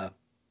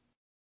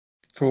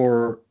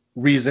for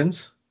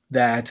reasons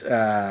that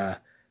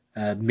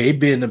may have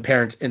been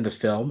apparent in the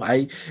film.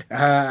 I'm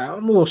a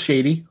little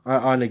shady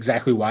on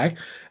exactly why.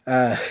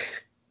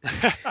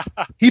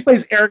 He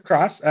plays Aaron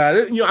Cross.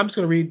 I'm just going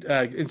to read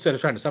instead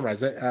of trying to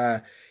summarize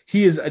it.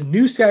 He is a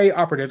new CIA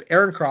operative.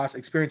 Aaron Cross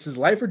experiences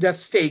life or death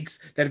stakes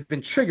that have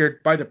been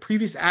triggered by the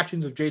previous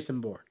actions of Jason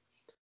Bourne.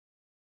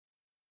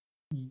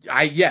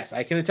 Yes,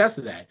 I can attest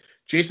to that.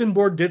 Jason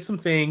Bourne did some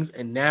things,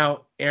 and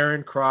now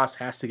Aaron Cross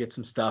has to get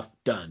some stuff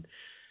done.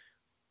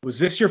 Was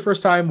this your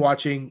first time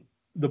watching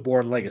The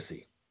Bourne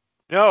Legacy?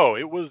 No,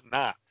 it was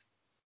not.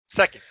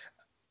 Second.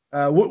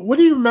 What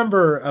do you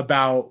remember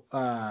about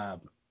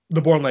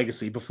The Bourne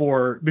Legacy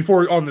before this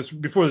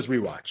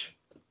rewatch?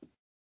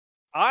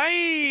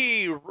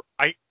 I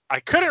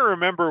couldn't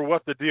remember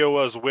what the deal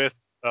was with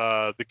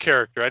the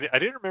character. I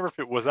didn't remember if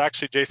it was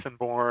actually Jason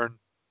Bourne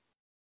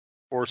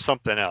or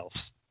something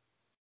else.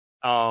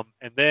 And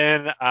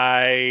then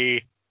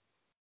I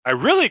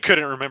really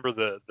couldn't remember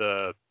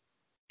the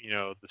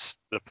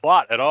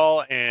plot at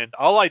all, and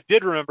all I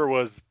did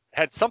remember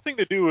had something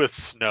to do with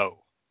snow.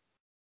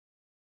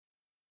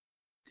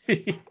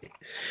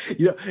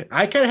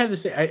 I kind of have to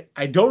say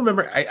I don't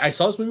remember. I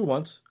saw this movie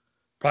once,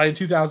 probably in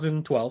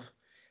 2012.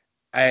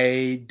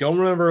 I don't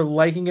remember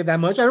liking it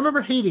that much. I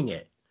remember hating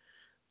it.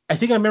 I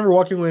think I remember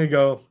walking away and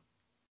go,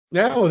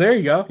 yeah, well, there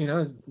you go.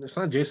 It's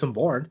not Jason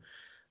Bourne.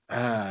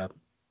 I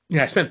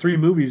spent 3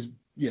 movies,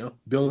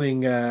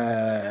 building,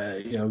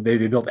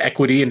 they built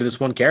equity into this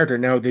one character.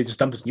 Now they just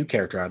dumped this new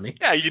character on me.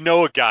 Yeah,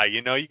 a guy,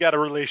 you got a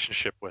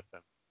relationship with him.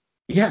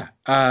 Yeah.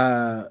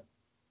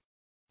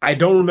 I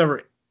don't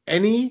remember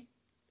anything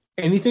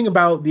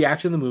about the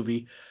action of the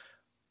movie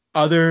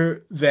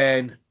other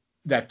than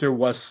that there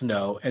was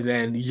snow. And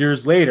then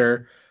years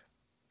later,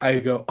 I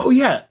go, oh,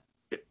 yeah,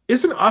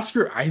 isn't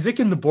Oscar Isaac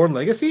in The Bourne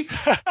Legacy?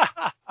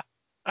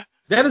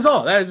 That is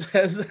all.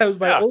 That was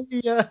my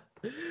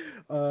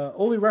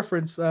only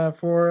reference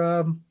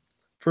for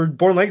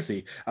Bourne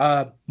Legacy.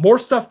 More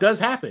stuff does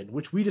happen,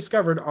 which we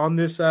discovered on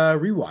this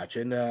rewatch,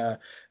 and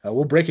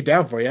we'll break it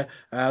down for you.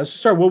 Let's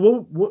start.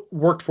 What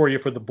worked for you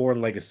for the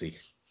Bourne Legacy?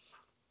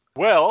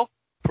 Well,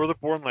 for the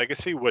Bourne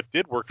Legacy, what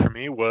did work for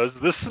me was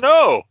the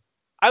snow.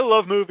 I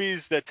love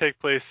movies that take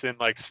place in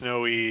like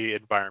snowy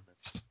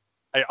environments.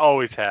 I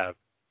always have,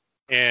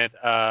 and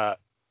the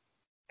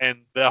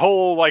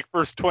whole like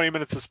first 20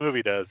 minutes this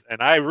movie does, and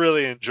I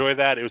really enjoy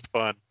that. It was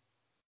fun.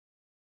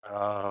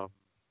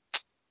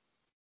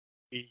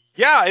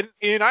 Yeah,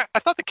 and I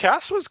thought the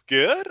cast was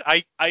good.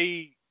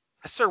 I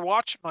started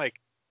watching like,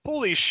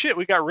 holy shit,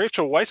 we got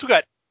Rachel Weisz, we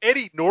got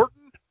Eddie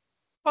Norton.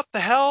 What the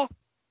hell?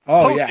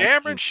 Oh, Poe yeah.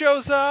 Dameron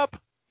shows up.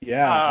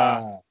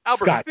 Yeah.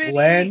 Albert Scott Finney,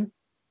 Glenn.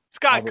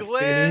 Scott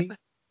Glenn.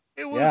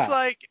 It was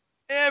like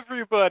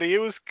everybody. It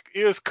was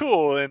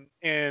cool, and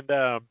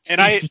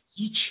Steve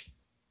Keach.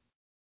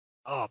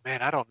 Oh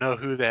man, I don't know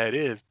who that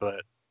is,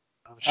 but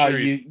I'm sure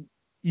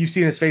you've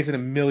seen his face in a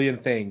million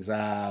things.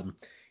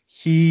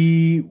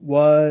 He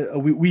was.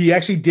 We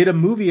actually did a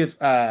movie of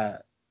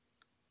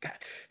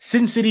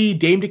Sin City: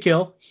 Dame to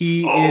Kill.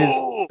 He is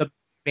the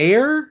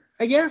mayor,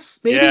 I guess.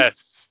 Maybe.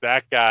 Yes,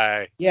 that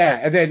guy. Yeah,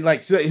 and then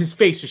like so his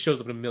face just shows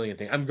up in a million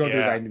things. I'm going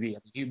through his IMDb.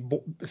 He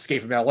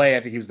escaped from L.A. I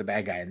think he was the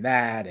bad guy in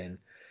that, and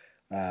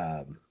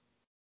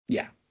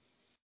yeah.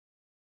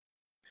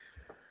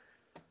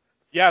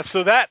 Yeah,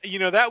 so that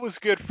that was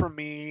good for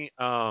me.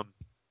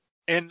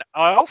 And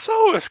I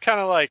also was kind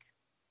of like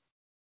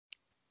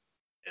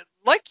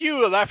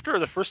you after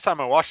the first time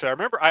I watched it. I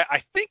remember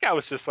I think I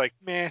was just like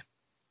meh.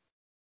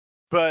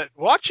 But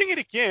watching it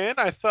again,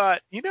 I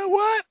thought, you know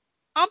what?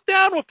 I'm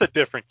down with a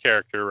different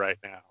character right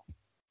now.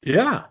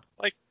 Yeah.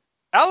 Like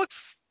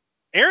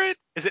Aaron,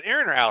 is it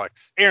Aaron or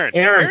Alex?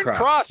 Aaron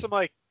Cross. I'm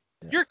like,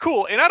 you're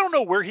cool. And I don't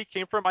know where he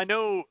came from. I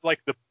know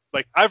like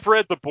I've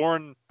read the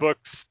Bourne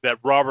books that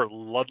Robert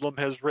Ludlum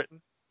has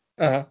written.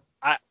 Uh-huh.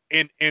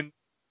 And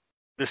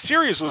the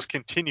series was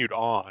continued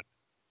on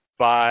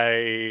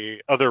by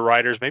other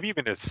writers, maybe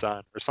even his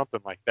son or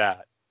something like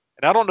that.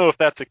 And I don't know if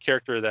that's a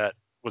character that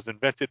was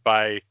invented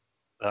by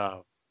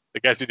the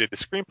guys who did the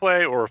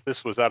screenplay, or if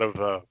this was out of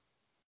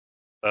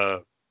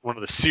one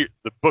of the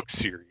book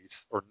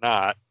series or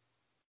not.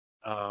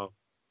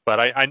 But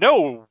I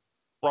know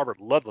Robert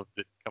Ludlum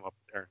didn't come up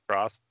with Aaron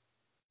Cross.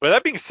 But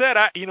that being said,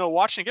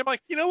 watching it, I'm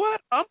like, you know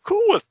what? I'm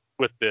cool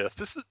with this.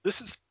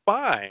 This is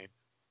fine.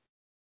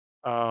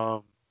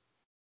 I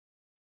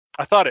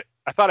thought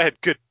I had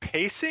good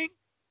pacing.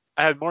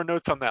 I had more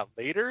notes on that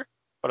later,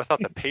 but I thought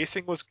the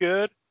pacing was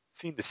good,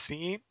 scene to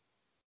scene.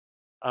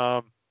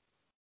 And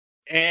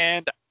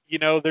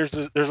there's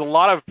a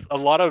lot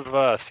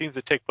of scenes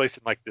that take place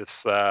in like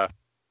this. I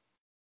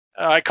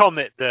call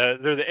them they're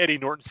the Eddie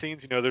Norton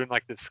scenes. They're in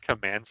like this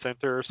command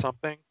center or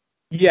something.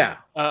 Yeah.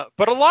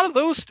 But a lot of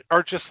those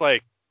are just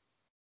like,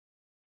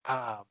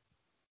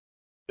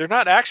 they're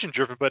not action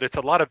driven, but it's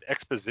a lot of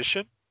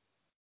exposition,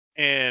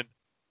 and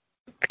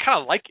I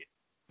kind of like it.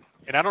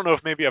 And I don't know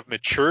if maybe I've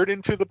matured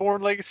into the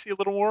Bourne Legacy a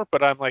little more,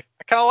 but I'm like,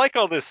 I kind of like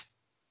all this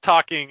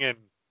talking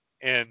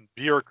and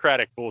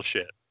bureaucratic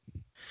bullshit.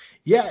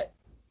 Yeah.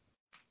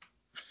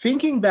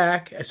 Thinking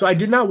back, so I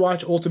did not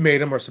watch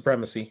Ultimatum or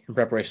Supremacy in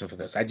preparation for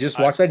this. I just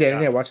watched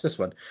Identity. Yeah. I watched this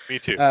one. Me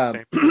too.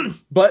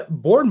 But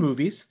Bourne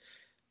movies,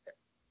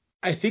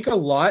 I think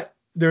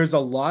there's a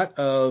lot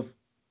of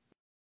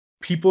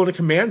people in a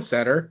command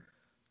center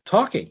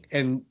talking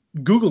and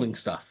Googling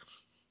stuff.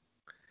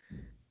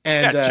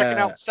 And checking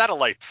out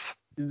satellites.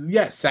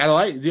 Yeah,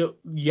 satellite. You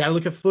gotta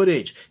look at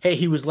footage. Hey,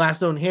 he was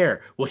last known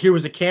here. Well, here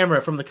was a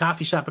camera from the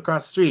coffee shop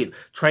across the street.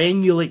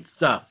 Triangulate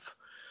stuff.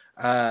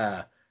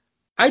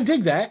 I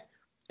dig that.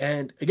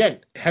 And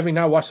again, having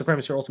now watched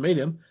Supremacy or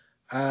Ultimatum,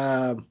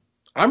 I'm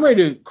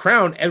ready to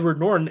crown Edward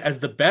Norton as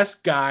the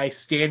best guy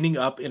standing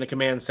up in a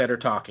command center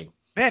talking.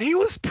 Man, he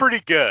was pretty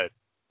good.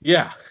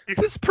 Yeah. He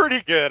was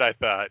pretty good, I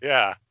thought.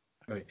 Yeah.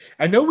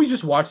 I know we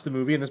just watched the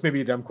movie, and this may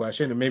be a dumb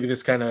question, and maybe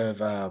this kind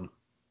of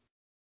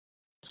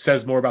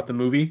says more about the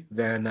movie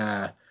than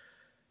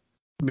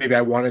maybe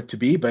I want it to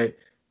be, but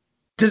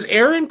does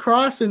Aaron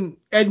Cross and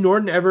Ed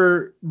Norton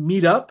ever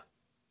meet up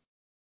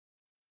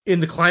in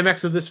the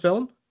climax of this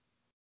film?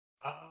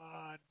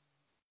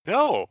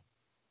 No.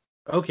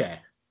 Okay.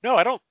 No,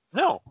 I don't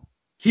know.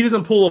 He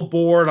doesn't pull a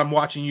board, I'm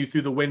watching you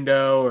through the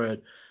window,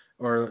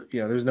 or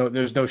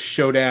there's no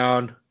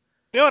showdown.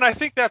 No, and I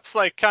think that's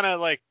like kind of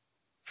like,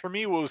 for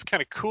me, what was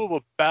kind of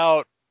cool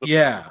about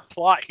the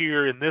plot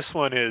here in this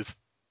one is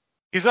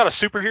he's not a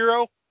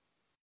superhero.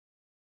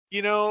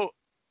 You know,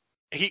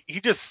 he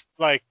just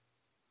like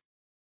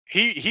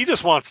he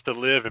just wants to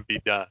live and be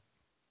done.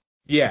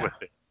 Yeah. With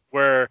it.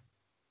 Where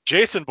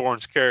Jason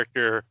Bourne's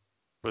character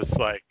was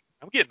like,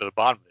 I'm getting to the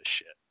bottom of this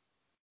shit.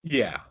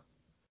 Yeah.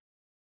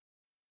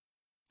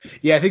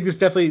 Yeah, I think this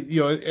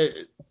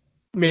definitely,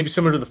 maybe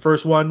similar to the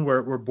first one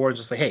where Bourne's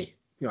just like, hey,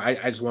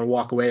 I just want to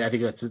walk away. I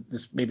think that's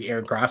this maybe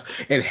Aaron Cross.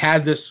 And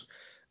had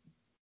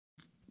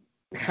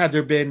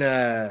there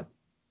been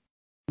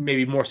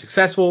maybe more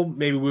successful,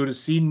 maybe we would have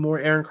seen more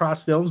Aaron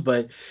Cross films,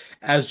 but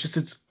as just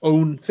its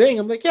own thing,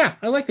 I'm like, yeah,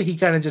 I like that he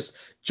kind of just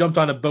jumped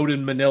on a boat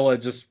in Manila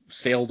and just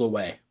sailed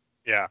away.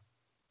 Yeah.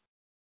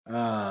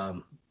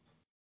 No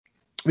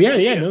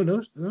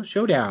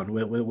showdown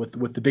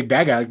with the big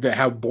bad guy, like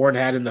how Bourne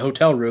had in the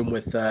hotel room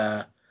with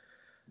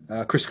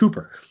Chris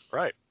Cooper.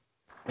 Right.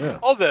 Yeah.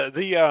 Oh,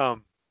 the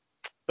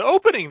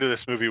opening to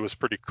this movie was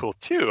pretty cool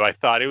too. I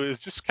thought it was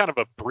just kind of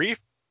a brief,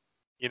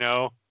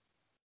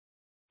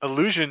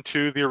 allusion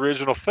to the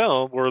original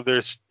film where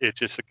it's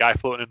just a guy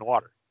floating in the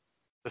water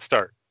to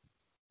start.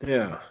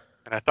 Yeah.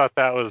 And I thought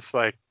that was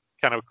like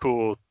kind of a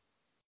cool,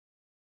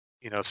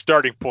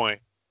 starting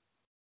point.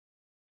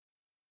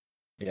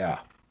 Yeah.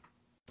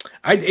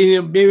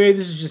 Maybe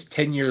this is just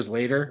 10 years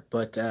later,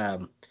 but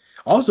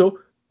also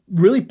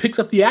really picks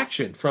up the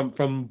action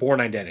from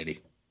Bourne Identity.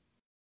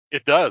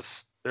 It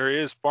does. There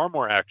is far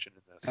more action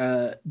in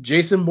this.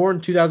 Jason Bourne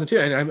 2002,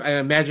 and I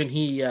imagine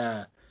he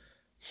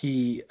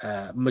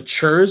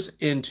matures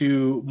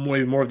into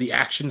more of the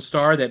action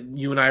star that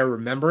you and I are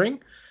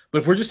remembering.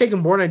 But if we're just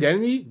taking Bourne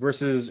Identity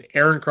versus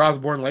Aaron Cross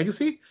Bourne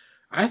Legacy,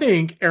 I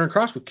think Aaron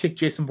Cross would kick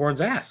Jason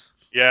Bourne's ass.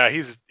 Yeah,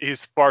 he's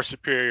far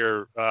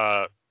superior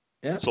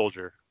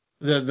soldier.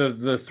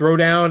 The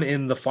throwdown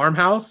in the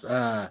farmhouse,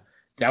 that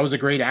was a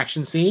great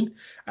action scene.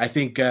 I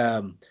think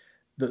the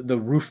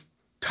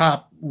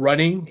rooftop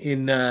running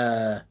in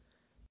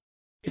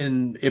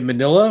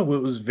Manila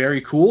was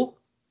very cool.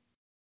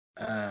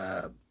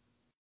 And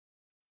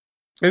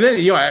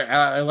then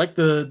I like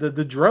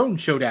the drone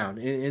showdown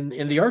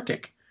in the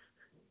Arctic.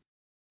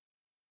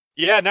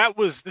 Yeah, and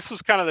this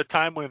was kind of the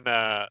time when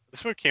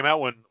this movie came out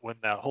when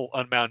that whole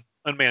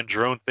unmanned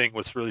drone thing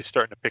was really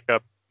starting to pick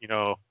up,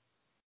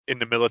 in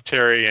the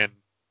military, and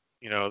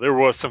there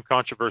was some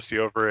controversy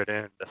over it,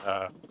 and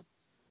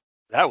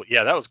that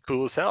was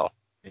cool as hell.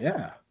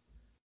 Yeah.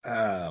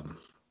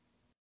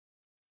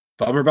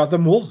 Bummer about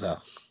them wolves though.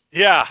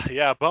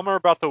 Yeah, bummer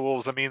about the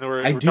wolves. I mean,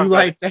 we're do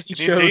like that he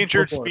showed an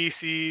endangered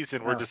species,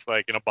 and we're just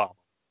like in a bomb.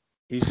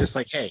 He's just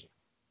like, hey,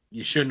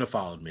 you shouldn't have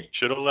followed me.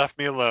 Should have left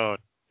me alone.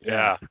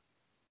 Yeah.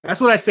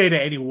 That's what I say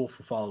to any wolf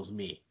who follows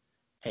me.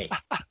 Hey,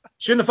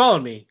 shouldn't have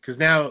followed me, because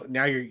now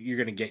you're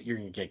gonna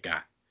get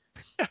got.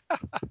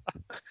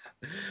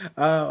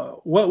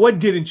 What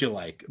didn't you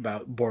like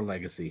about Bourne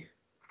Legacy?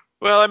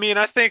 Well, I mean,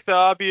 I think the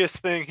obvious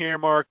thing here,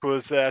 Mark,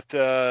 was that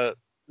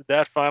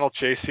that final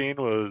chase scene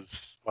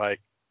was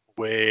like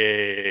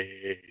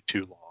way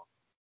too long.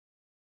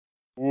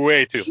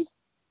 Way too long.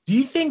 Do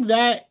you think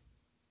that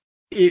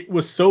it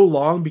was so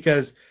long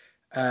because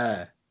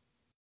they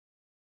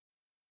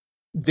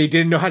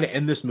didn't know how to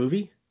end this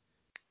movie?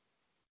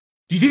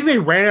 Do you think they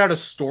ran out of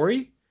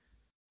story?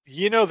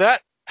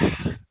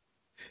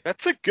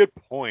 That's a good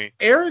point.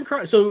 Aaron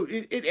Cross. So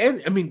it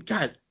ends. I mean,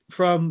 God,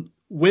 from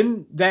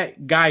when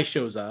that guy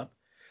shows up.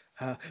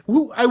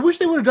 I wish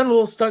they would have done a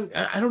little stunt.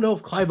 I don't know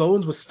if Clive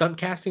Owens was stunt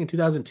casting in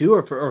 2002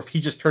 or if he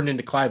just turned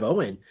into Clive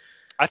Owen.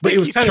 I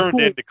think he turned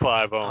into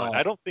Clive Owen.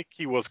 I don't think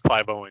he was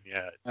Clive Owen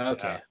yet.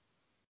 Okay. Yeah.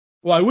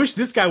 Well, I wish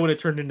this guy would have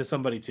turned into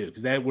somebody too,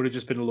 because that would have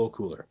just been a little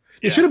cooler.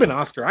 It should have been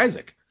Oscar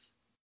Isaac.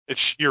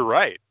 You're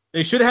right.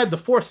 They should have had the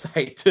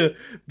foresight to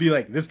be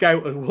like, this guy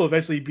will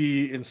eventually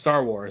be in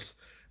Star Wars.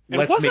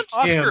 And wasn't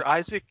Oscar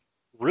Isaac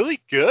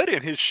really good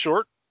in his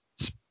short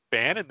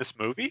span in this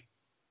movie?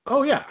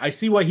 Oh yeah, I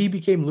see why he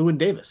became Llewyn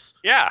Davis.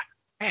 Yeah,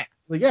 man,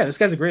 Like, yeah, this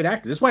guy's a great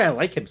actor. This is why I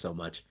like him so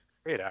much.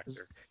 great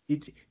actor. You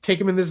take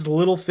him in this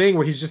little thing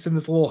where he's just in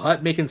this little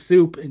hut making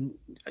soup, and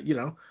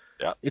Yeah.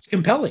 it's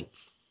compelling.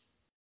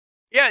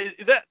 Yeah,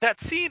 that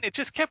scene, it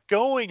just kept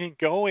going and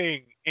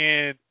going,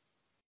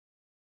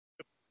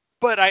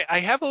 but I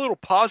have a little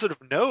positive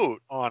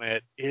note on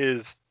it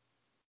is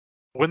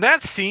when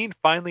that scene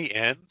finally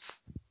ends,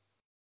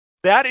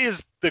 that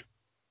is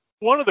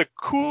one of the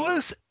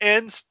coolest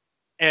ends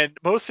and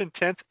most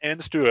intense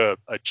ends to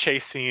a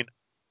chase scene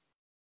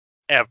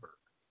ever.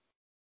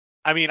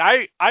 I mean,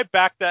 I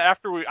backed that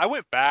I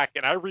went back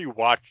and I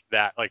rewatched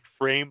that like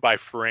frame by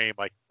frame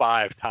like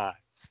 5 times.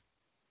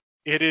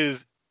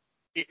 It's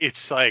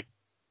like,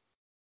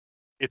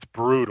 it's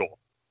brutal.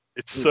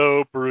 It's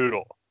so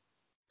brutal.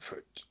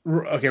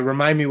 Okay,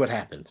 remind me what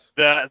happens.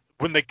 That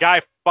when the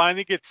guy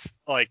finally gets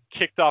like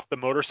kicked off the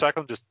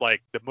motorcycle, just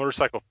like the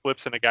motorcycle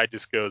flips and the guy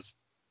just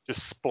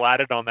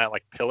splatted on that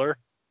like pillar.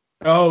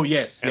 Oh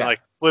yes, and like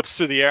flips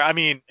through the air. I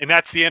mean, and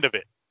that's the end of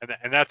it,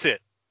 and that's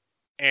it.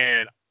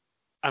 And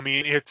I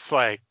mean, it's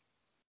like,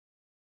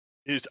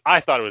 I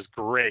thought it was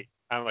great.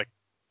 I'm like,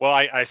 well,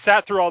 I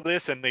sat through all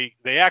this, and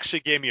they actually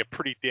gave me a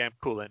pretty damn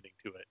cool ending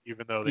to it,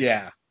 even though they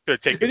could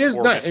have taken it is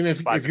 4 not.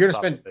 minutes, I mean, if you're gonna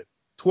spend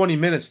 20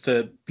 minutes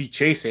to be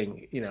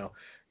chasing,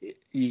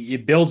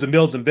 it builds and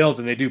builds and builds,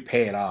 and they do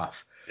pay it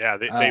off. Yeah,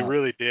 they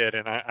really did.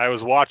 And I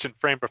was watching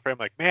frame by frame,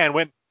 like, man,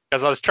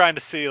 because I was trying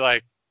to see,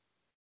 like,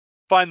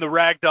 find the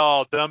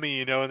ragdoll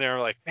dummy, and they were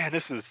like, man,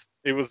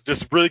 it was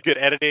just really good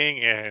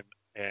editing,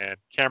 and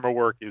camera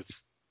work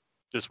is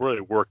just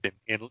really worked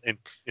in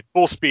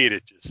full speed.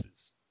 It just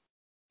is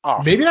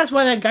awesome. Maybe that's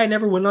why that guy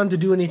never went on to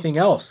do anything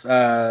else,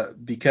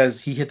 because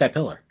he hit that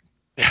pillar.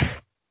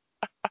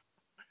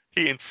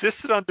 He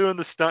insisted on doing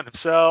the stunt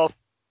himself.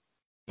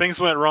 Things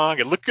went wrong.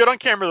 It looked good on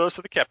camera, though,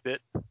 so they kept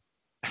it.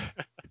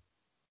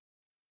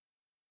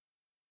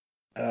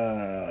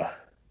 Jeez,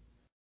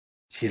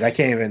 I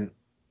can't even.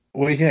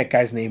 What do you think that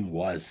guy's name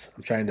was?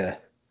 I'm trying to.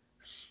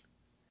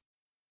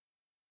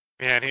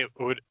 Man, it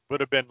would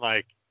have been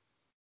like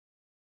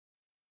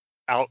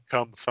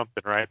Outcome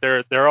something, right?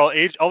 They're all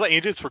the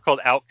agents were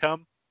called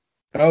Outcome.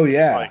 Oh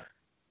yeah.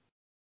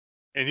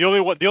 And the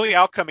only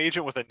Outcome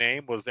agent with a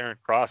name was Aaron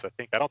Cross, I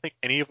think. I don't think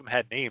any of them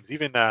had names.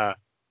 Even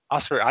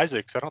Oscar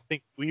Isaacs, I don't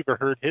think we ever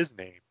heard his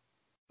name.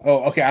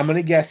 Oh, okay. I'm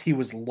gonna guess he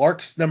was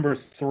Lark's number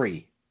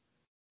 3.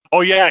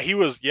 Oh yeah, he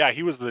was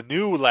the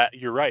new.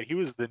 You're right. He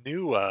was the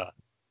new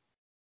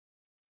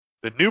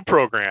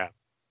program.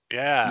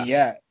 Yeah.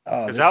 Yeah.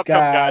 Because Outcome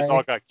guys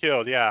all got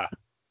killed. Yeah.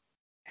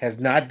 Has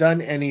not done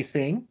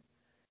anything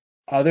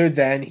other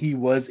than he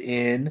was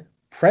in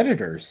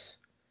Predators.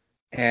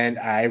 And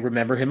I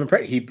remember him in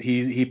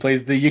he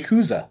plays the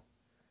Yakuza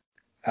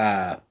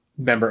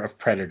member of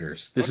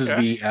Predators. This is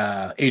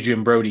the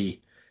Adrian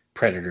Brody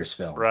Predators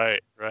film.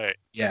 Right.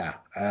 Yeah.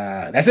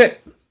 That's it.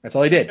 That's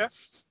all he did.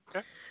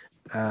 Okay.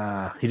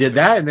 He did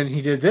that, and then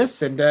he did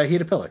this, and he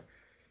hit a pillar.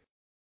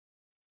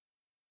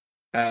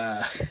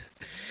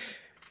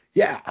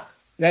 Yeah.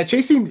 That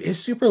chase scene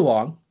is super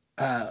long.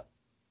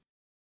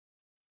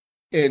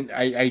 And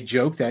I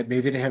joke that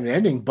maybe they didn't have an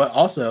ending, but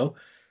also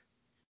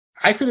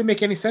I couldn't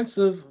make any sense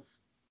of,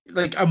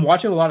 like, I'm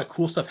watching a lot of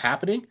cool stuff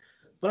happening,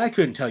 but I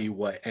couldn't tell you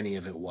what any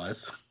of it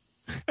was.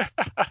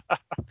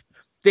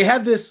 They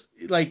had this,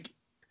 like,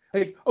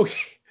 okay,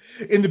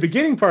 in the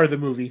beginning part of the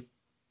movie,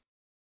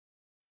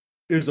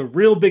 there's a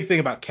real big thing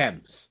about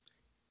chems.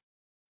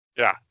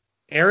 Yeah.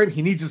 Aaron,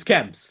 he needs his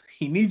chems.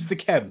 He needs the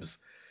chems.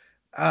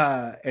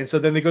 And so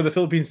then they go to the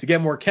Philippines to get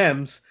more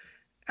chems.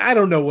 I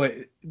don't know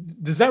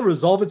does that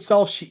resolve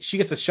itself? She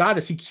gets a shot.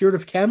 Is he cured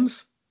of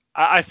chems?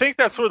 I think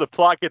that's where the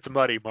plot gets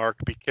muddy, Mark,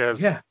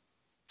 because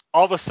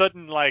all of a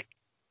sudden, like,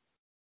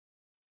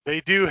 they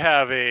do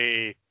have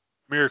a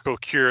miracle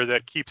cure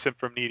that keeps him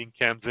from needing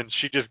chems, and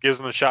she just gives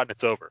him a shot and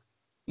it's over.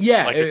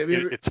 Yeah. Like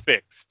it's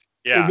fixed.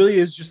 Yeah. It really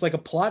is just like a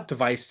plot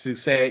device to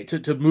say,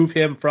 to move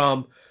him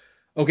from,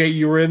 okay,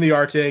 you were in the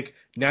Arctic,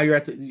 now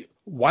you're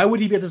why would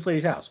he be at this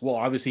lady's house? Well,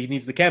 obviously he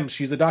needs the chems.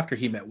 She's a doctor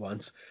he met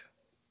once.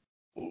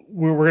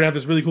 We're going to have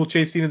this really cool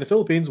chase scene in the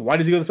Philippines. Why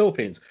does he go to the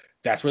Philippines?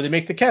 That's where they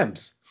make the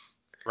chems.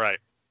 Right.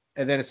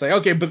 And then it's like,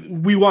 okay, but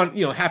we want,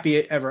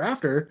 happy ever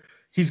after.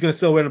 He's going to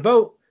still win a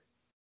boat.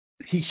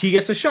 He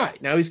gets a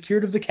shot. Now he's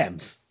cured of the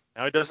chems.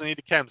 Now he doesn't need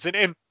the chems.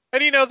 And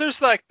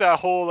there's like the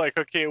whole, like,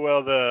 okay,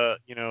 well, the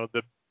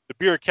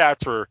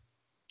bureaucrats were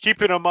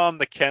keeping him on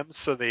the chems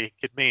so they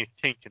could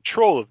maintain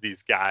control of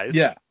these guys.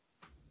 Yeah.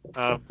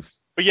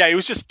 But yeah, it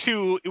was just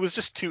too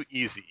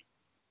easy.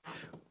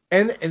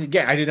 And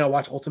again, I did not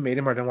watch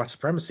Ultimatum or I didn't watch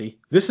Supremacy.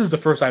 This is the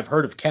first I've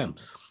heard of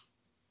chems.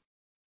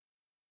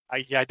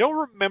 I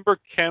don't remember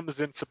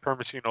chems in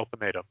Supremacy and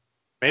Ultimatum.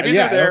 Maybe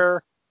they're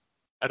there.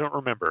 I don't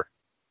remember.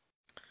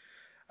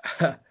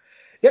 Yeah,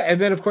 and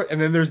then of course, and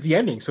then there's the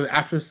ending. So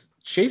after this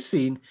chase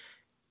scene,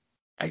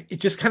 it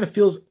just kind of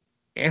feels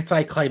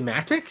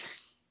anticlimactic.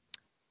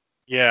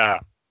 Yeah.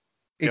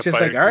 It's Yep, just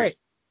I like, all agree. right,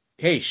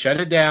 hey, shut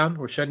it down.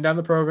 We're shutting down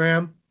the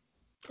program,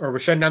 or we're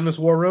shutting down this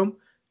war room.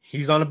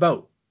 He's on a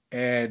boat,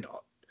 and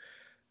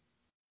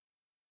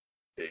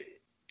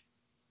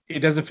it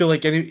doesn't feel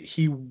like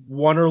he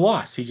won or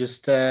lost. He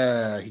just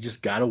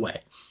got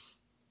away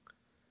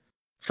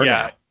for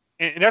Yeah,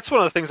 now. and that's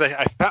one of the things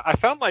I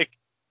found like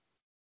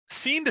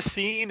scene to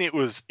scene, it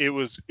was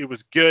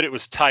good, it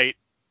was tight.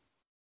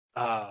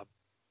 Uh,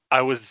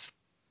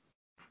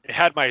 it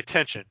had my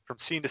attention from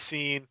scene to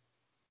scene,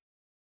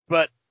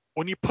 but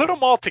when you put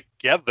them all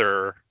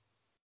together,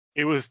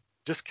 it was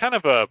just kind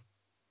of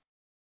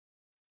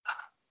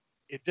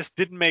it just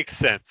didn't make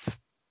sense.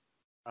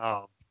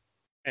 Um,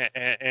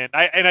 and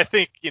I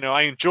think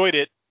I enjoyed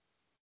it,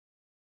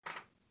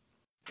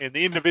 and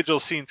the individual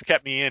scenes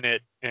kept me in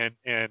it, and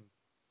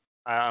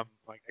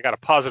like I got a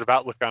positive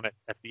outlook on it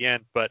at the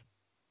end. But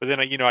then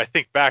I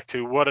think back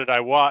to what did I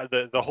watch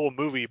the whole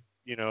movie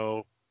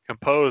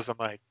composed. I'm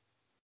like,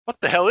 what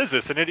the hell is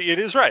this? And it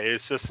is right.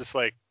 It's just this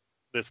like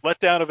this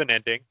letdown of an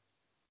ending.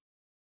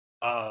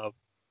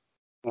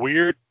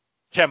 Weird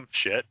chem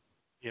shit.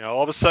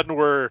 All of a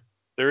sudden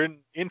they're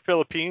in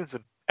Philippines,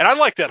 and I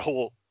like that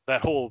whole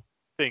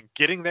thing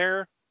getting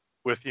there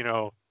with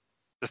the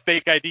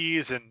fake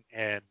IDs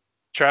and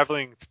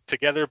traveling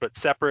together but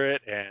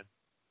separate, and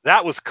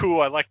that was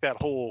cool. I like that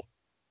whole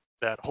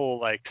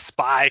like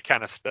spy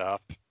kind of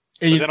stuff.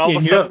 And But then all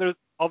of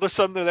a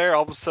sudden they're there.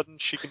 All of a sudden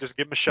she can just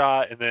give him a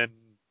shot, and then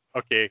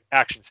okay,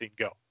 action scene,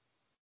 go.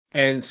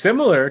 And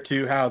similar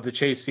to how the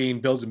chase scene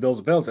builds and builds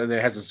and builds, and then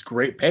it has this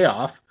great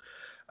payoff.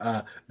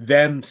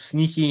 Them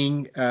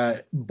sneaking,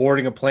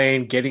 boarding a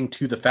plane, getting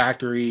to the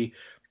factory,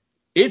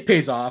 it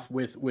pays off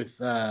with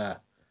I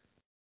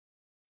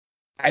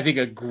think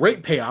a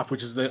great payoff,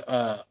 which is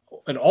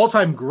an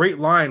all-time great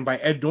line by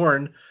Ed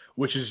Norton,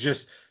 which is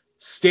just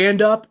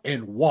stand up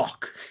and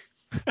walk.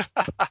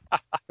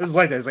 It's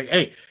like that. It's like,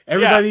 hey,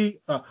 everybody,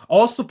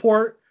 all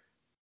support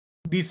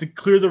needs to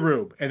clear the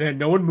room, and then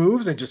no one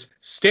moves, and just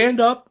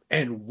stand up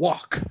and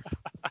walk.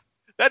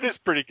 That is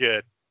pretty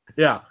good.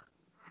 Yeah.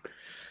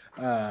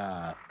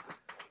 I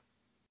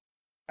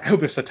hope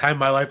there's a time in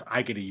my life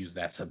I get to use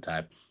that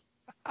sometime.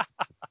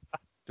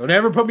 Don't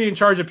ever put me in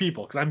charge of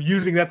people, because I'm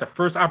using that the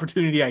first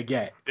opportunity I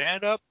get.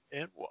 Stand up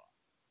and walk.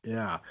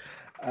 Yeah.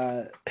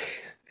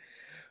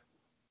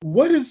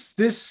 What does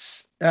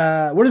this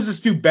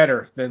do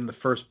better than the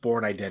first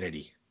Bourne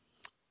Identity?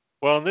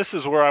 Well, and this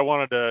is where I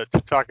wanted to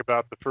talk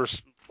about the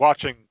first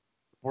watching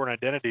Bourne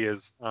Identity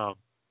is, and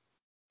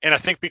I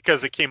think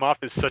because it came off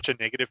as such a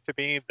negative to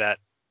me that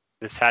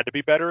this had to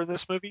be better in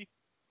this movie,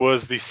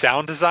 was the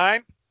sound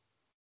design.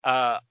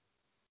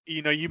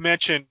 You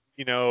mentioned,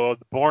 the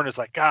Bourne is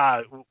like,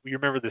 we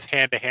remember this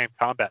hand-to-hand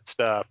combat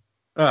stuff.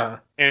 And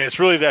it's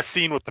really that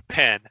scene with the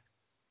pen.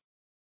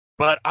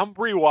 But I'm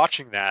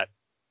rewatching that,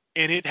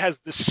 and it has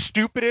the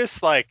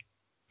stupidest, like,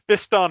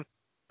 fist on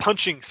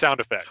punching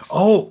sound effects.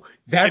 Oh,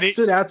 that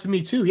stood out to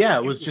me too. Yeah,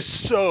 it was just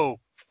so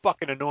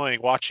fucking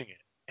annoying watching it.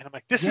 And I'm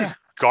like, this is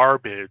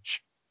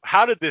garbage.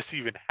 How did this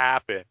even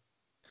happen?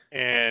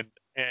 And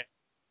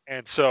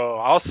so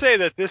I'll say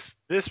that this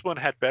one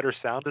had better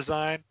sound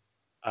design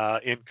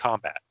in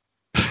combat.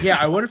 Yeah,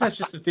 I wonder if that's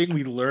just the thing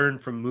we learn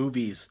from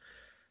movies,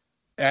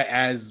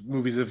 as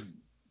movies of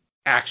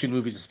action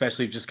movies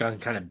especially have just gotten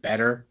kind of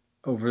better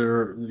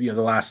over the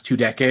last 2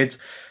 decades.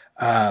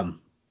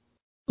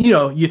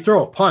 You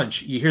throw a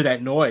punch, you hear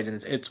that noise,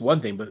 and it's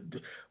one thing, but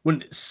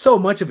when so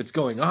much of it's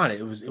going on,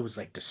 it was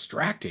like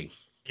distracting.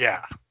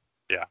 Yeah.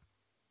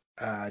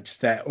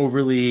 Just that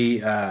overly,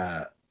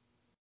 the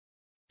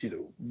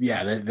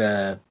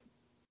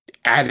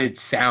added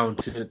sound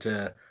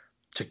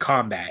to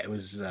combat. It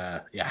was,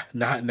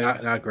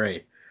 not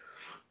great.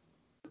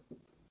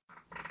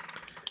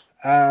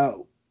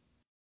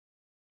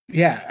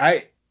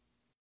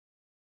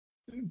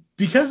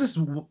 Because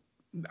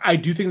I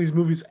do think these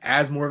movies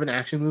as more of an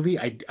action movie,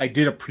 I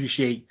did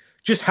appreciate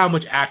just how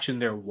much action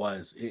there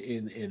was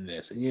in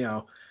this.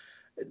 And,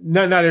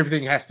 not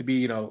everything has to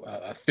be,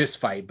 a fist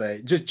fight,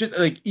 but just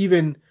like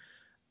even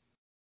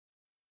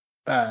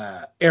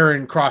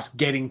Aaron Cross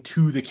getting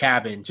to the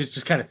cabin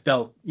just kind of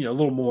felt, a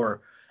little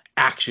more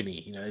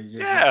actiony.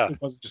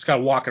 It wasn't just kind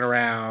of walking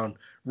around,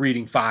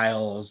 reading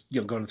files,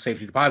 going to the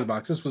safety deposit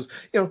box. This was,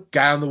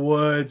 guy in the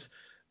woods,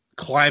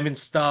 climbing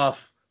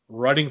stuff,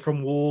 running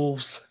from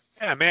wolves.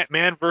 Yeah,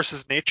 man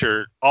versus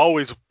nature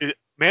always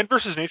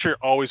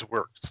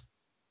works.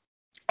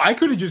 I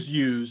could have just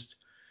used,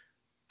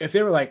 if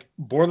they were like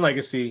Bourne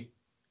Legacy,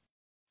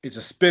 it's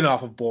a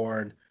spin-off of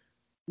Bourne,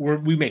 where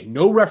we make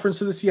no reference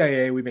to the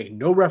CIA, we make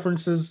no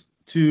references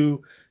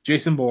to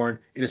Jason Bourne.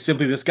 It is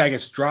simply this guy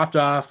gets dropped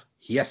off.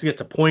 He has to get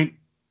to point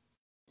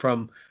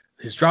from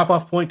his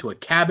drop-off point to a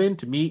cabin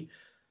to meet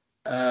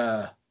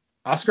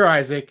Oscar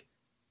Isaac,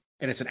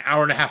 and it's an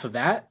hour and a half of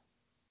that.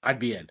 I'd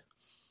be in.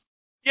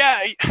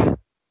 Yeah,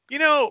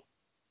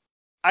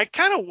 I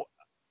kind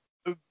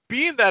of,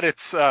 being that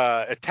it's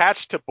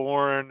attached to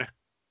Bourne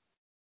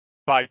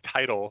by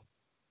title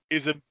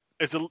is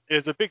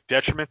is a big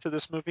detriment to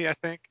this movie, I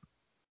think.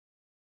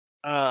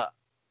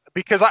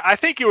 Because I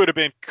think it would have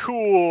been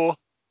cool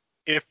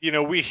if,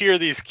 we hear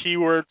these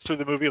keywords through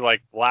the movie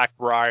like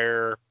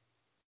Blackbriar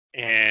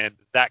and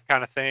that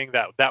kind of thing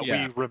that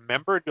we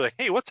remembered. Be like,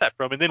 hey, what's that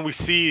from? And then we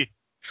see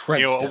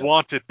a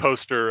wanted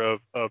poster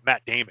of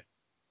Matt Damon.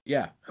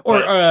 Yeah. Or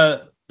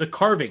the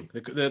carving,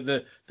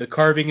 the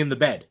carving in the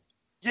bed.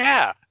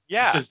 Yeah.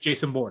 Yeah. It says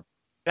Jason Bourne.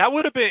 It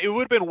would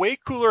have been way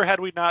cooler had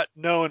we not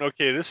known,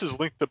 okay, this is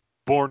linked to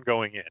Bourne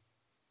going in.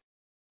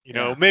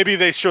 Maybe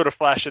they showed a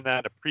flash in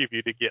that in a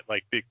preview to get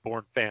like big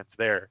Bourne fans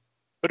there.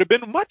 But it'd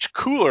been much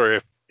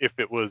cooler if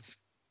it was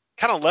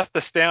kind of left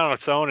to stand on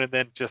its own and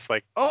then just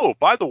like, oh,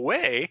 by the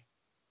way,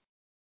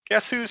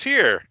 guess who's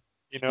here?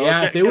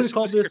 If they would have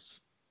called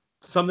this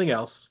something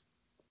else,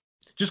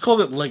 just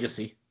called it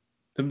Legacy.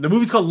 The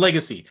movie's called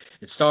Legacy.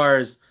 It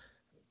stars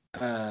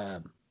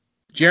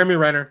Jeremy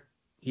Renner.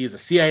 He is a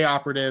CIA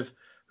operative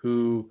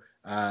who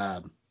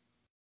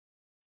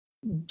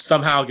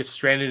somehow gets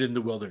stranded in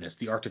the wilderness,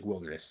 the Arctic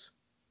wilderness.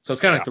 So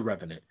it's kind of like The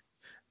Revenant.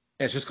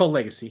 And it's just called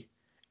Legacy.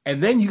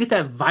 And then you get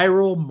that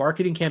viral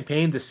marketing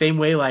campaign the same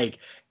way like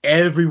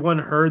everyone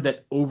heard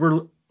that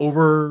Overlord.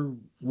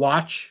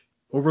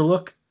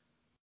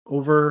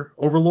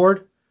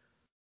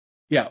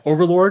 Yeah,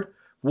 Overlord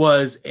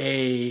was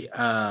a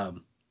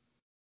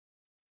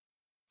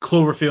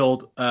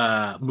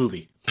Cloverfield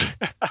movie.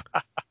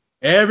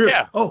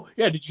 Oh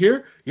yeah, did you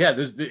hear? Yeah,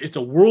 it's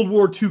a World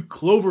War II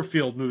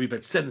Cloverfield movie,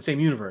 but set in the same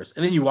universe.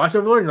 And then you watch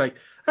Overlord and you're like,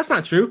 that's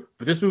not true,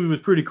 but this movie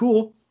was pretty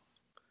cool.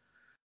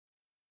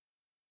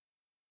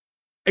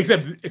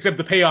 Except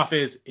the payoff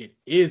is it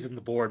is in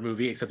the Bourne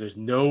movie, except there's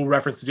no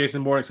reference to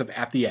Jason Bourne except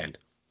at the end.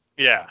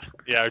 Yeah,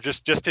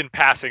 just in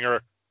passing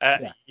or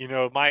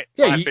my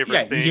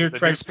favorite thing, the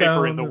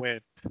newspaper in the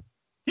wind.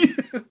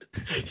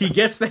 He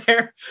gets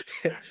there.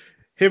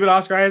 Him and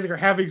Oscar Isaac are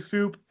having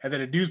soup, and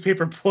then a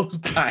newspaper blows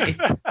by.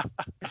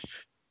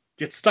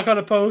 Gets stuck on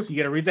a post. You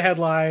got to read the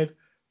headline.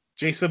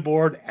 Jason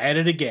Bourne at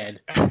it again.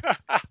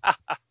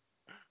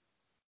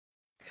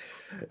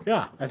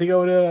 Yeah, I think I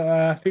would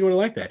have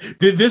liked that.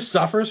 This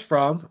suffers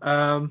from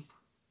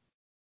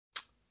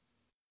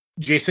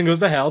Jason Goes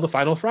to Hell, the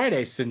Final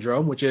Friday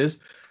syndrome, which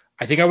is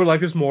I think I would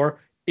like this more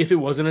if it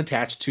wasn't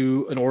attached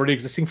to an already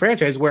existing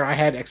franchise where I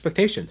had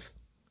expectations.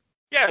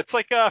 Yeah, it's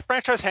like a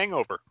franchise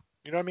hangover.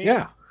 You know what I mean?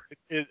 Yeah.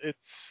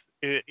 It's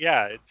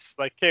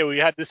like, hey, we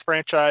had this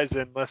franchise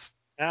and let's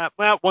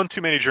one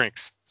too many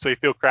drinks, so you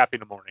feel crappy in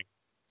the morning.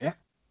 Yeah.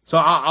 So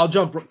I'll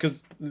jump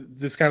because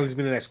this kind of leads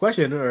me to the next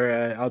question,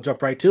 or I'll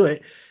jump right to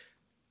it.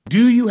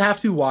 Do you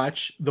have to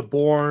watch the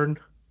Bourne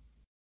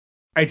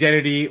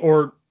Identity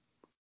or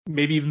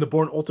maybe even the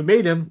Bourne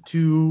Ultimatum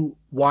to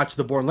watch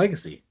the Bourne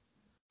Legacy?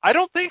 I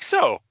don't think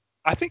so.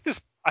 I think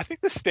this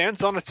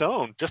stands on its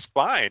own just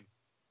fine.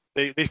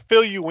 They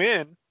fill you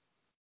in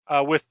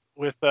with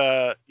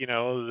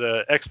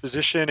the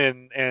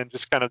exposition and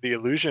just kind of the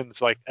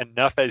illusions like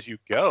enough as you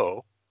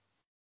go.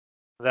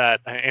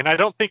 And I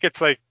don't think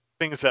it's like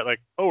things that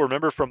like, oh,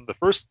 remember from the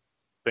first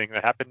thing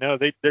that happened. No,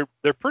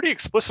 they're pretty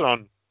explicit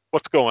on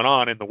what's going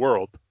on in the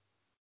world.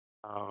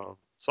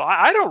 So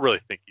I don't really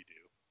think you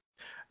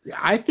do.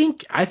 I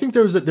think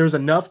there's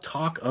enough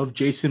talk of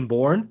Jason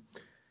Bourne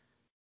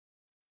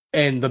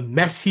and the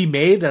mess he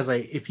made as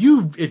like if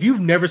you've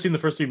never seen the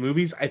first three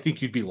movies, I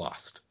think you'd be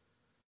lost.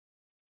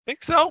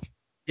 Think so?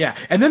 Yeah.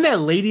 And then that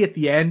lady at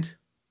the end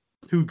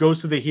who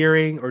goes to the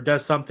hearing or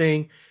does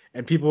something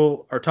and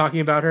people are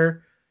talking about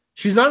her.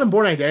 She's not in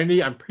Bourne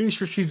Identity. I'm pretty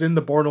sure she's in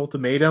the Bourne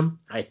Ultimatum.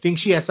 I think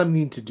she has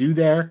something to do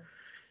there.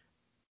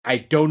 I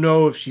don't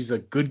know if she's a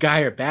good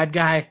guy or bad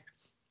guy,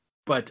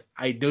 but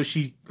I know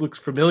she looks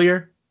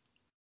familiar.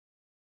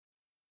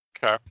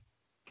 Okay.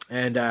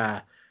 And,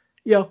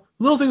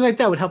 little things like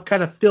that would help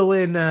kind of fill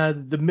in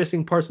the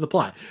missing parts of the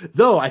plot.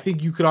 Though I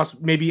think you could also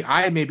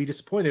I may be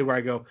disappointed where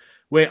I go,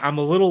 wait, I'm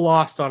a little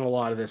lost on a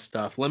lot of this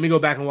stuff. Let me go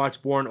back and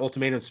watch Bourne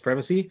Ultimatum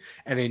Supremacy,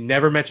 and they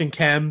never mention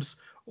chems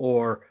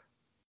or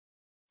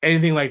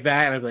anything like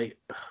that, and I'd be like,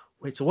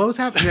 wait, so what was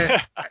happening?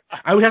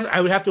 I would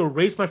have to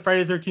erase my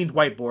Friday the 13th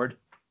whiteboard,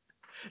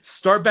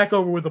 start back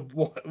over with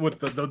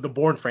the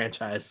Bourne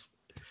franchise,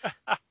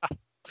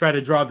 try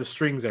to draw the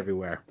strings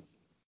everywhere.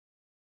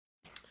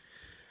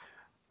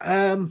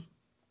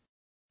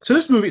 So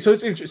this movie,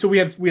 so we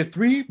had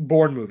three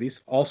Bourne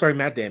movies, all starring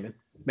Matt Damon.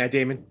 Matt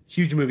Damon,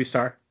 huge movie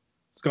star.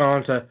 He's gone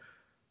on to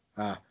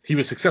he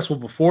was successful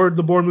before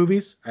the Bourne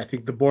movies. I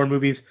think the Bourne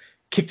movies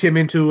kicked him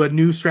into a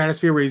new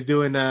stratosphere where he's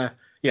doing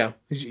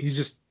he's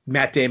just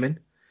Matt Damon.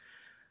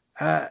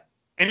 And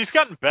he's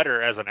gotten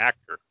better as an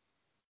actor.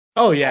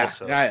 Oh yeah.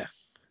 Also.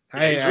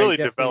 He's really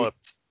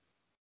developed.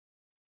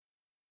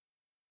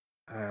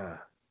 I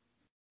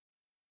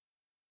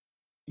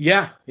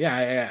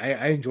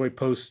enjoy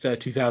post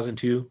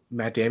 2002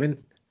 Matt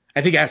Damon.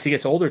 I think as he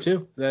gets older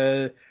too,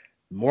 the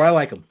more I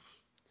like him.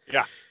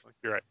 Yeah,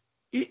 you're right.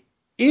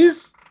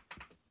 Is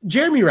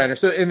Jeremy Renner?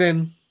 So and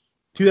then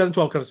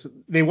 2012 comes.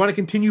 They want to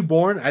continue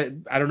Bourne.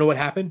 I don't know what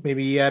happened.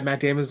 Maybe Matt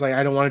Damon's like,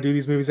 I don't want to do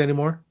these movies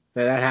anymore.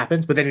 That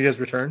happens, but then he does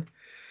return.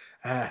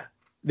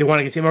 they want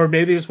to continue, or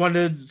maybe they just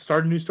wanted to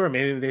start a new story.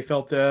 Maybe they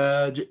felt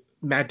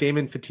Matt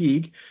Damon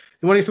fatigue.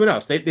 They want to get someone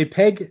else. They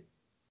peg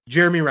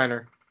Jeremy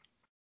Renner.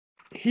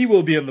 He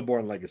will be in the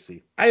Bourne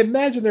Legacy. I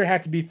imagine there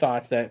had to be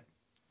thoughts that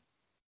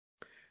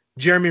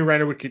Jeremy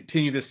Renner would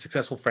continue this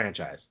successful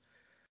franchise.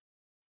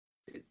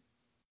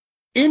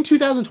 In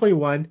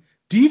 2021,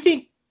 do you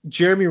think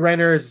Jeremy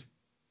Renner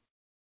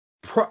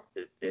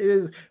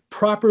is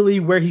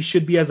properly where he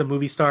should be as a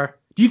movie star?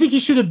 Do you think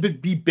he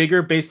should be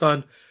bigger based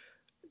on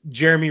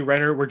Jeremy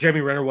Renner, where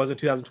Jeremy Renner was in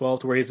 2012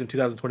 to where he is in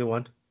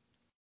 2021?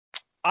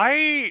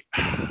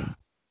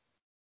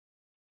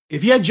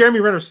 If you had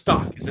Jeremy Renner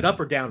stock, is it up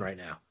or down right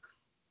now?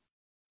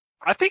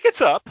 I think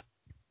it's up.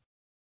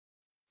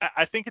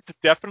 I think it's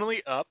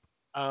definitely up.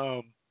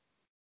 For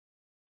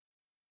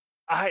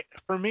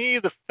me,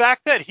 the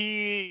fact that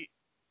he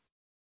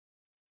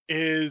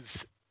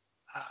is,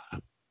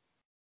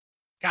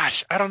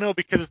 gosh, I don't know,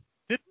 because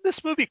didn't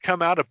this movie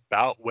come out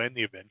about when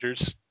the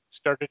Avengers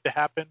started to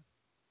happen?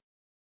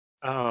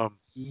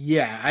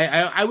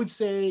 Yeah, I would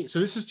say so.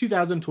 This is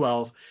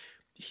 2012.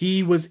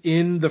 He was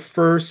in the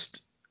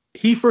first.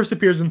 He first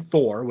appears in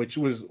Thor, which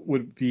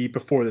would be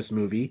before this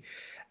movie.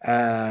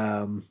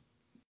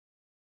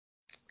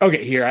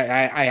 Okay, here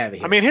I have it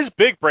here. I mean, his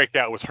big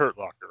breakout was Hurt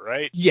Locker,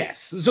 right?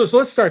 Yes. So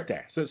let's start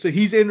there. So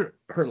he's in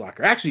Hurt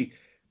Locker. Actually,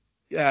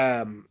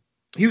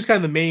 he was kind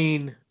of the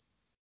main.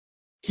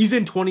 He's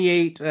in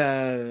 28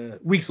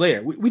 Weeks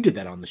Later. We did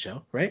that on the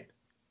show, right?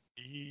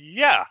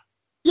 Yeah.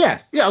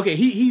 Yeah. Okay.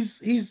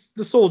 He's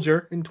the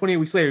soldier in 28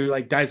 Weeks Later who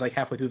like dies like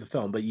halfway through the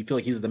film, but you feel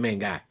like he's the main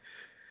guy.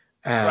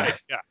 Right.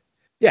 Yeah.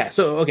 Yeah.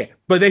 So okay,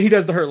 but then he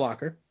does the Hurt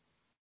Locker.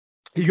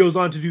 He goes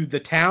on to do The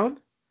Town.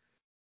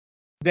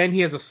 Then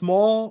he has a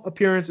small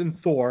appearance in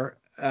Thor.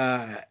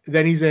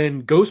 Then he's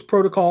in Ghost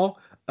Protocol,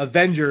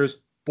 Avengers,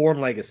 Bourne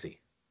Legacy.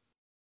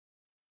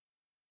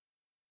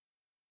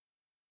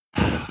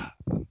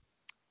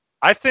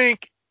 I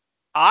think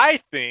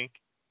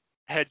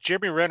had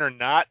Jeremy Renner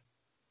not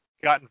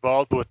got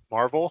involved with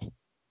Marvel,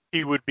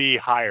 he would be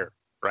higher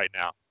right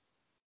now.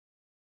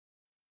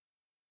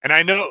 And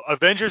I know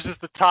Avengers is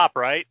the top,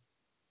 right?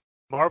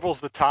 Marvel's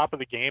the top of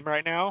the game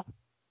right now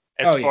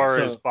as far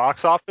as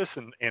box office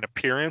and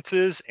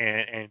appearances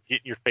and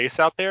getting your face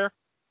out there.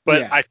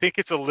 But I think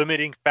it's a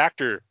limiting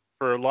factor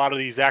for a lot of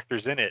these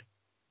actors in it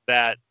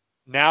that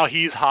now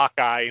he's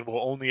Hawkeye and will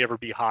only ever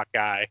be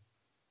Hawkeye.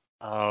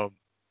 I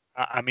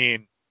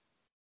mean,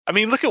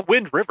 look at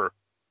Wind River.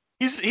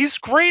 He's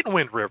great in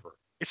Wind River.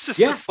 It's just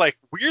this like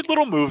weird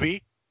little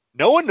movie.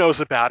 No one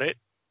knows about it.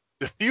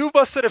 The few of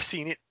us that have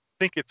seen it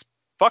think it's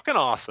fucking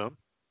awesome.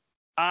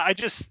 And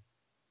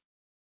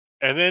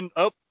then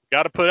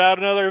got to put out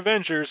another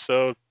Avengers,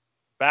 so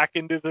back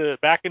into the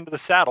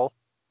saddle.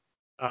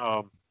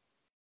 I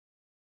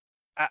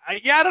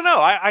don't know.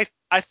 I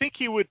think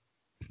he would.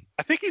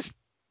 I think he's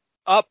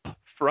up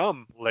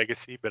from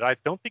Legacy, but I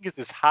don't think it's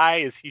as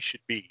high as he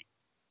should be.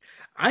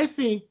 I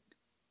think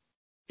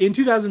in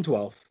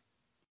 2012,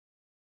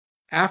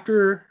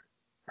 after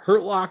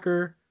Hurt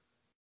Locker,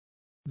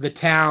 The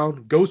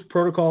Town, Ghost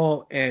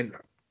Protocol, and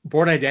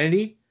Bourne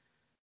Identity,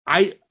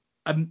 I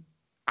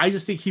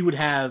just think he would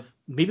have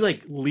maybe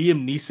like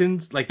Liam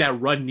Neeson's, like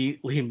that run Liam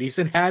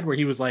Neeson had, where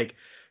he was like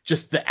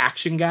just the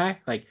action guy,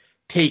 like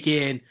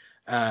Taken,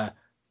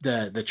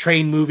 the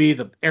train movie,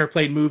 the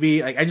airplane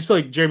movie. Like I just feel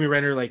like Jeremy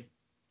Renner, like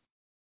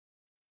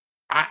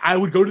I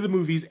would go to the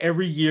movies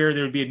every year.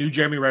 There would be a new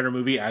Jeremy Renner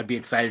movie. I'd be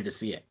excited to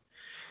see it.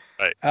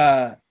 Right.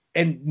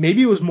 And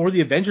maybe it was more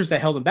the Avengers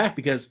that held him back,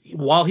 because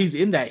while he's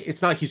in that,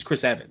 it's not like he's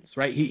Chris Evans,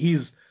 right?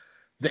 He's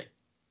the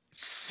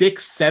 6th,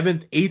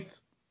 7th, 8th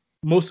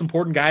most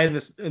important guy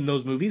in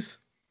those movies.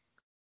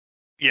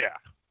 Yeah.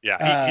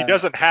 He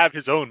doesn't have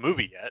his own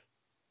movie yet.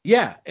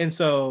 Yeah, and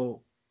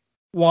so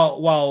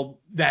while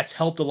that's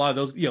helped a lot of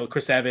those,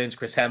 Chris Evans,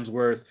 Chris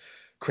Hemsworth,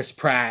 Chris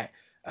Pratt,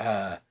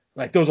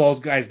 like those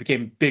guys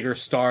became bigger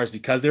stars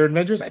because they're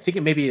Avengers. I think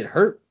it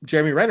hurt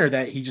Jeremy Renner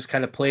that he just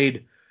kind of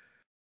played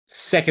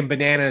second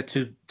banana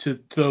to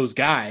those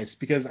guys,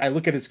 because I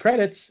look at his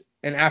credits,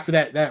 and after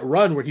that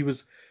run where he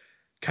was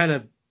kind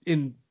of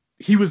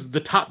he was the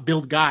top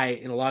billed guy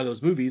in a lot of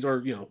those movies,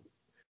 or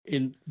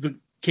in the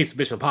case of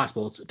Mission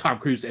Impossible, it's Tom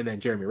Cruise and then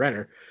Jeremy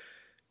Renner.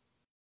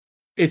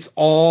 It's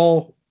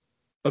all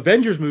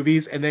Avengers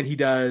movies, and then he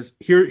does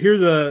here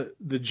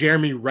the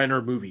Jeremy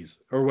Renner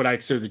movies, or what I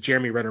consider the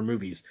Jeremy Renner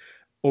movies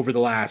over the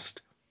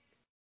last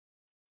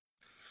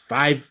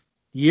 5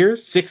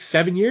 years, 6,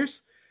 7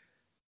 years.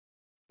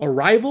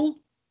 Arrival,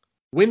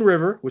 Wind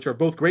River, which are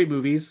both great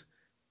movies,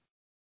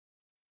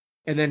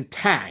 and then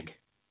Tag,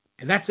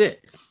 and that's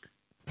it.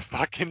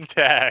 Fucking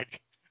Tag.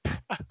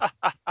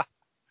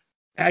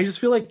 I just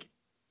feel like,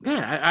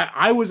 man,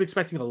 I was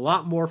expecting a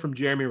lot more from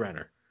Jeremy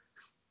Renner.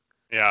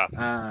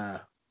 Yeah.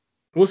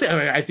 We'll see.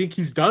 I think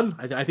he's done.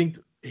 I think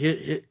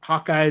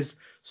Hawkeye's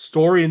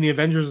story in the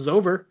Avengers is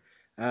over.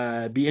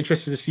 Be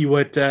interested to see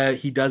what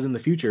he does in the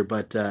future.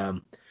 But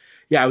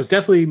yeah, I was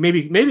definitely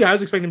maybe I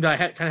was expecting him to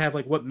kind of have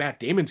like what Matt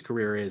Damon's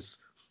career is.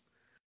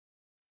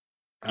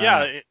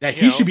 that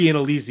he should be in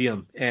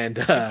Elysium, and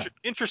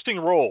interesting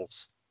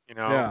roles,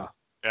 Yeah.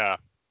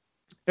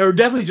 Or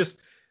definitely just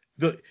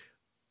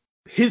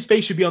his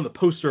face should be on the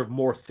poster of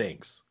more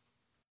things.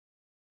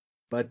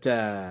 But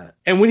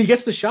and when he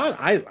gets the shot,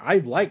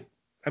 I like.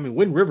 I mean,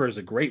 Wind River is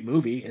a great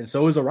movie, and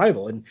so is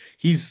Arrival, and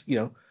he's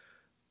Wind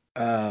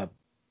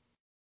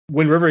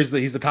River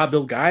he's the top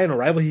billed guy, and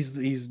Arrival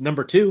he's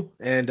number 2,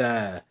 and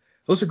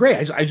those are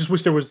great. I just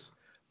wish there was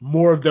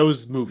more of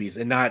those movies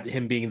and not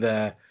him being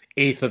the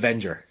 8th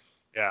Avenger.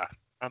 Yeah,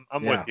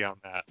 I'm with you on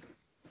that.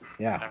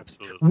 Yeah,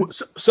 absolutely.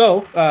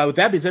 So with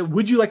that being said,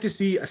 would you like to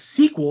see a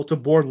sequel to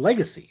Bourne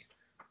Legacy?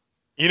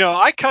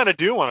 I kind of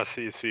do want to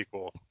see a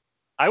sequel.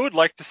 I would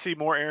like to see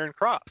more Aaron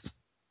Cross.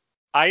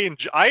 I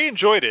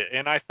enjoyed it,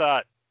 and I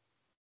thought,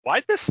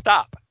 why'd this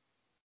stop?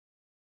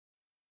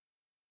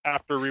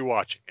 After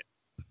rewatching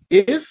it,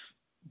 if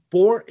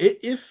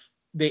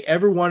they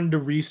ever wanted to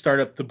restart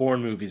up the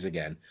Bourne movies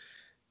again,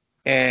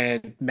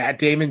 and Matt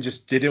Damon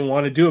just didn't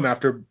want to do them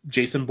after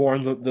Jason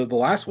Bourne, the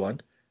last one,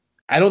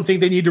 I don't think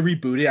they need to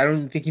reboot it. I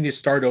don't think you need to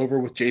start over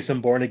with Jason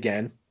Bourne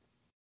again.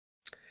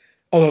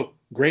 Although,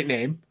 great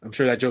name. I'm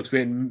sure that joke's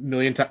been a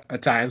million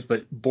times,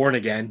 but Born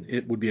Again,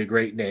 it would be a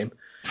great name.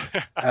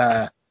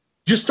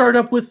 Just start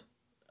up with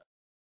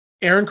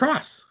Aaron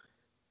Cross.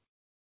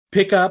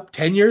 Pick up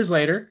 10 years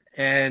later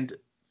and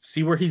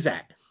see where he's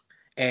at.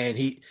 And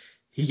he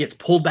gets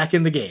pulled back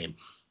in the game.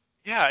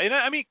 Yeah, and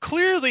I mean,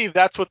 clearly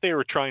that's what they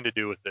were trying to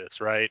do with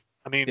this, right?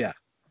 I mean, yeah.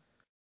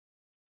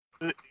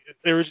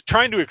 They were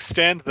trying to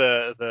extend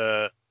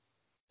the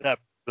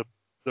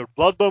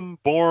Bloodlum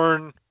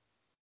Bourne,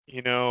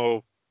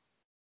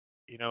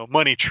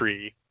 money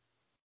tree,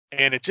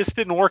 and it just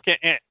didn't work.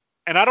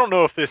 And I don't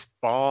know if this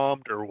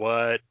bombed or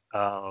what,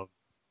 or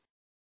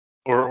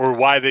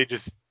why they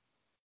just,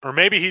 or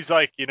maybe he's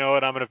like, you know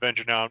what, I'm an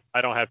Avenger now.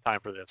 I don't have time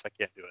for this. I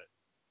can't do it.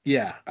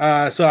 Yeah.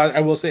 So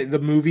I will say the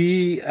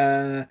movie,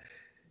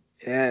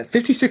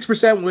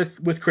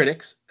 56% with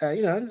critics. I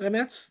mean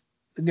that's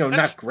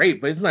not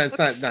great, but it's not.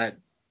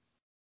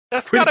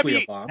 That's gotta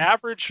be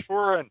average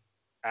for an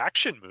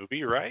action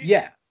movie, right?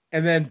 Yeah.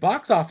 And then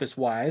box office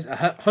wise,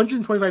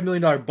 $125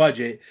 million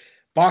budget,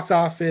 box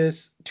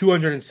office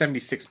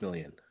 $276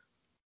 million.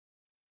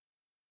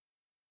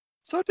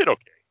 So it did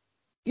okay.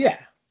 Yeah.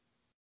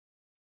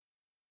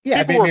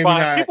 Yeah.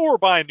 People were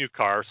buying new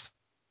cars.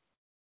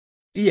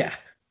 Yeah.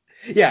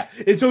 Yeah.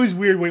 It's always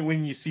weird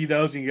when you see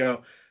those and you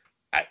go,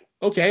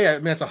 okay, I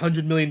mean, that's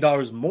 $100 million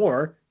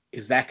more.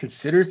 Is that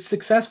considered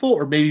successful?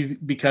 Or maybe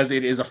because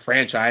it is a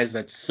franchise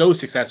that's so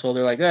successful,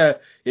 they're like,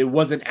 it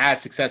wasn't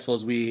as successful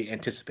as we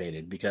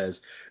anticipated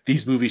because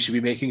these movies should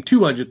be making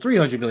 200,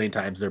 300 million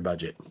times their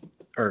budget.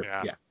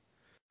 Yeah.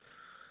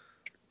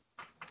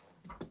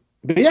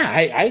 But yeah,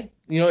 I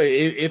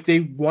if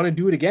they want to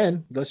do it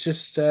again, let's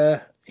just,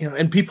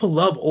 and people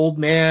love old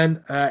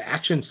man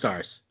action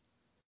stars.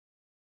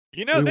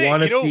 We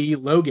want to see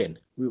Logan.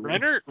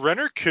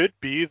 Renner could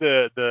be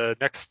the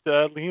next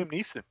Liam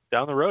Neeson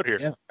down the road here.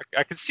 Yeah.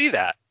 I can see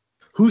that.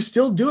 Who's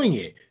still doing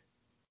it?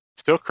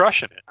 Still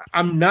crushing it.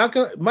 I'm not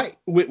gonna.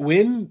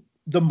 When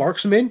The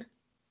Marksman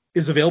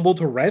is available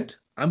to rent,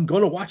 I'm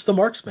gonna watch The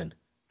Marksman.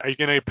 Are you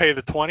gonna pay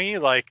the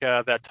 $20 like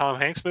that Tom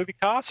Hanks movie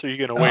costs, or are you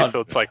gonna wait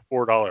until it's like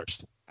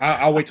 $4?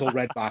 I'll wait till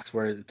Redbox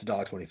where it's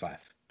 $1.25.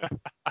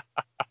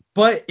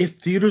 But if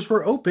theaters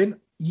were open,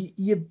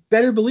 you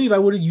better believe I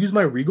would have used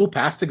my Regal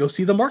pass to go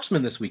see The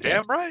Marksman this weekend.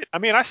 Damn right. I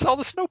mean, I saw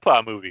the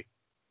Snowplow movie.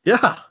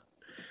 Yeah.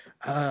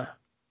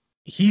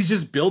 He's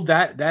just built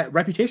that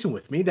reputation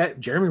with me that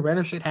Jeremy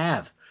Renner should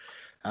have.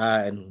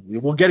 And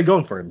we'll get it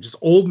going for him. Just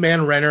old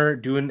man Renner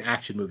doing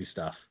action movie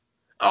stuff.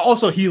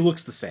 Also, he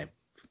looks the same.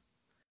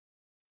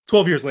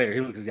 12 years later,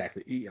 he looks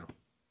exactly, Yeah,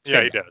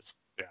 he does.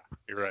 Yeah,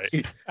 you're right.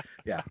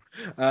 Yeah.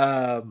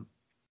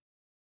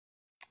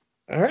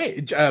 All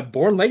right.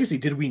 Bourne Legacy.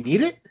 Did we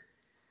need it?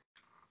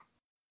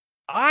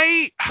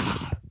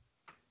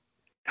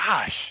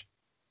 Gosh,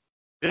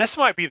 this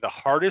might be the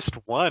hardest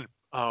one.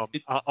 On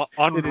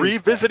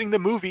revisiting the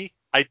movie,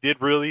 I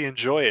did really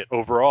enjoy it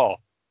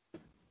overall,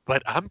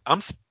 but I'm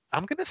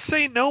gonna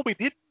say no. We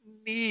didn't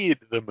need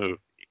the movie.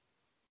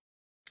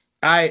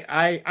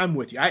 I'm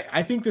with you.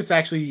 I think this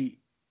actually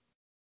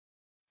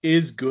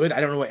is good.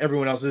 I don't know what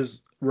everyone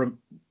else's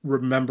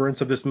remembrance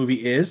of this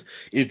movie is.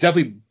 It's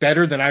definitely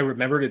better than I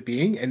remembered it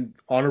being, and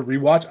on a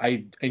rewatch,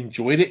 I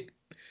enjoyed it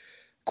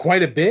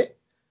quite a bit.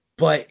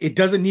 But it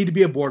doesn't need to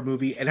be a Bourne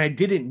movie, and I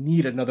didn't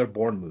need another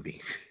Bourne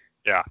movie.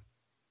 Yeah.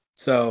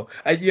 So,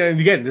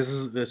 again, this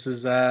is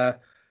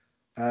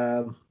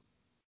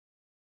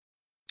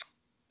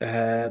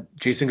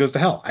Jason Goes to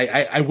Hell.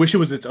 I wish it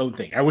was its own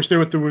thing. I wish there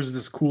was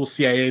this cool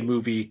CIA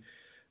movie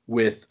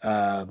with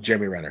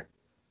Jeremy Renner.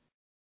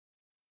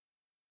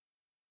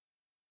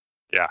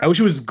 Yeah. I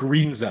wish it was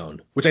Green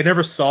Zone, which I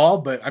never saw,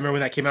 but I remember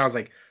when that came out, I was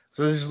like,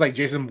 so this is just like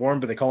Jason Bourne,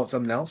 but they call it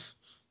something else.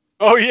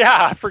 Oh,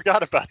 yeah, I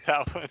forgot about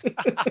that one.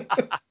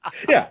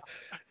 Yeah.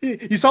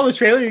 You saw the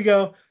trailer, you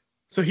go,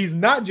 so he's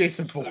not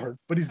Jason Bourne,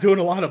 but he's doing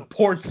a lot of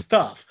porn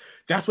stuff.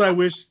 That's what I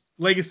wish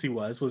Legacy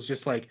was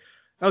just like,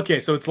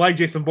 Okay, so it's like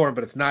Jason Bourne,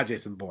 but it's not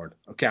Jason Bourne.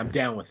 Okay, I'm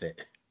down with it.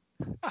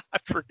 I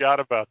forgot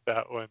about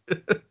that one.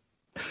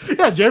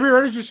 Yeah, Jeremy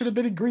Renner just should have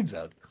been in Green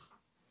Zone.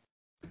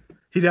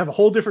 He'd have a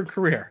whole different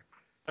career.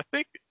 I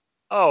think.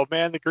 Oh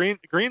man, the Green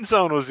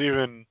Zone was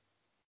even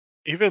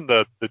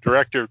the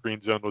director of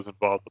Green Zone was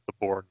involved with the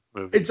Bourne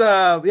movie. It's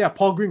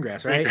Paul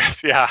Greengrass, right?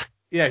 Greengrass, yeah.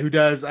 Yeah, who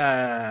does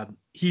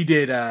he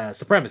did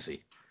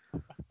Supremacy.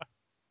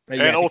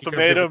 And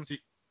Ultimatum.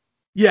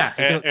 Yeah.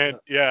 And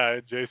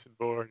Jason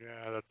Bourne.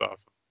 Yeah, that's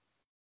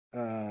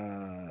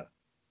awesome.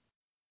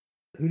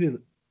 Who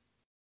did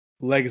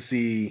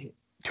Legacy?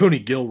 Tony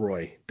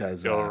Gilroy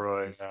does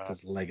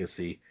does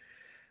Legacy.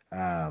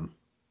 Who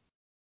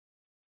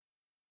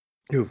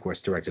of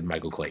course directed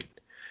Michael Clayton.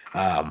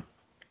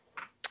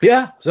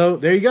 Yeah, so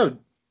there you go.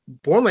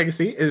 Bourne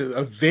Legacy is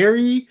a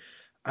very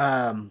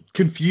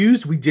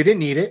confused. We didn't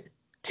need it.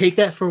 Take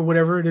that for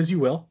whatever it is you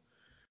will.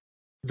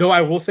 Though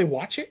I will say,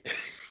 watch it.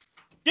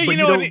 Yeah, but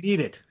you don't need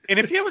it. And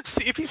if you've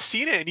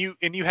seen it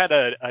and you had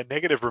a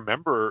negative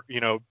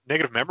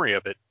memory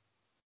of it,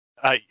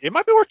 it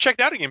might be worth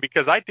checking out again,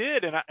 because I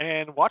did,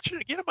 and watching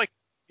it again, I'm like,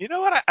 you know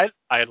what,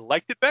 I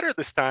liked it better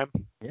this time.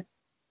 Yeah.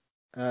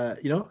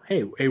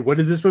 Hey, what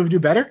did this movie do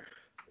better?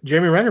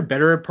 Jeremy Renner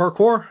better at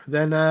parkour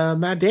than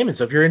Matt Damon.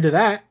 So if you're into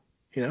that,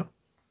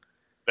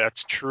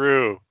 That's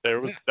true.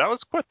 That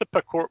was quite the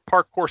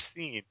parkour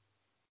scene.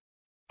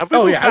 Have we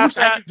moved past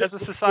that as a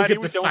society?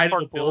 We don't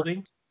parkour. Of the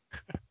building.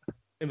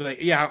 And be like,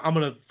 yeah, I'm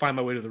gonna find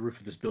my way to the roof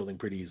of this building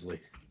pretty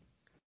easily.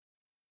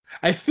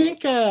 I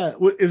think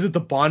is it the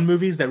Bond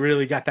movies that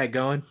really got that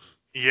going?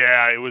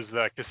 Yeah, it was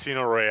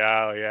Casino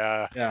Royale.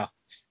 Yeah. Yeah.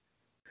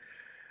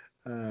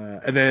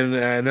 And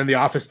then The The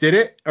Office did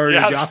it, or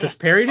The Office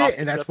parodied it,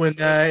 and that's when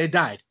it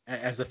died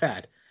as a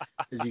fad.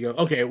 As you go,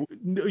 okay,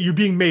 you're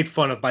being made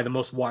fun of by the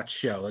most watched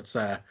show. Let's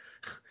we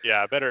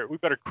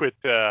better quit.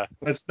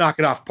 Let's knock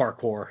it off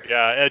parkour.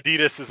 Yeah,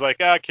 Adidas is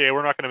like, okay,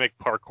 we're not gonna make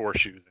parkour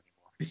shoes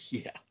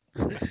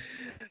anymore.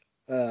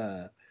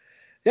 Yeah.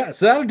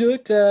 So that'll do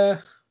it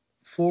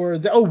for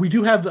the. Oh, we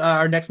do have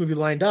our next movie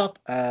lined up.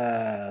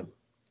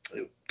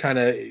 Kind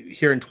of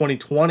here in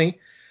 2020.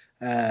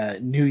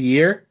 New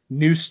year,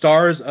 new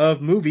stars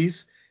of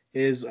movies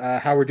is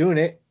how we're doing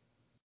it.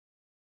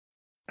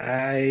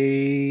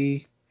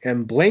 I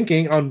am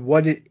blanking on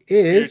what it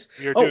is.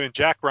 You're doing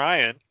Jack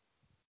Ryan.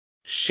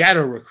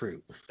 Shadow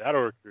Recruit.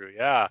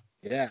 Yeah.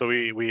 Yeah. So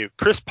we have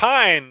Chris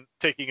Pine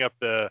taking up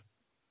the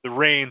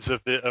reins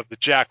of the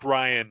Jack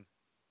Ryan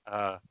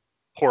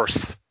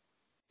horse.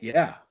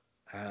 Yeah.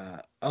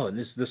 And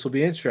this will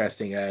be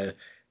interesting.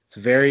 It's a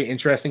very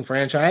interesting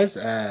franchise.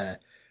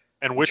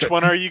 And which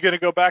one are you going to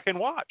go back and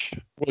watch?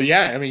 Well,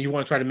 yeah, I mean, you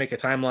want to try to make a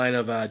timeline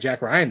of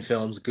Jack Ryan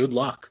films. Good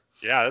luck.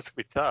 Yeah, that's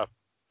gonna be tough.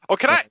 Oh,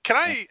 can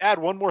I add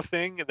one more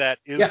thing that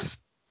is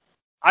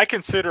I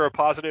consider a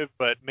positive,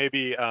 but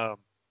maybe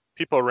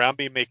people around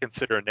me may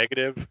consider a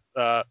negative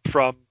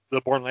from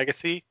the Bourne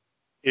Legacy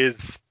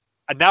is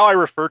now I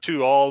refer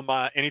to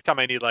anytime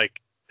I need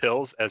like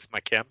pills as my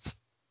chems.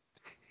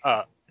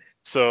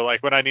 So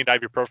like when I need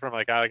ibuprofen, I'm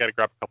like, I got to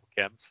grab a couple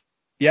chems.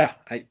 Yeah,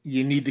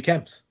 you need the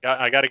chems.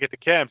 I got to get the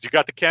chems. You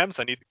got the chems?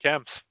 I need the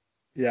chems.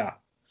 Yeah.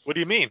 What do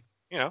you mean?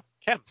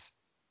 Chems.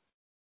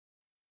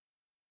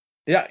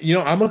 Yeah,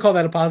 I'm going to call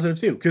that a positive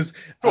too, because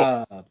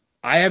cool.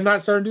 I have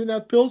not started doing that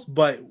with pills,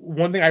 but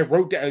one thing I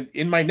wrote down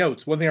in my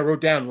notes,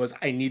 was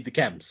I need the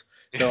chems.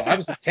 So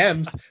obviously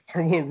chems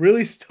are what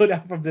really stood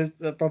out from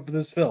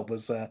this film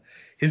was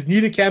his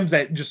need of chems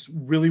that just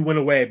really went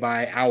away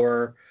by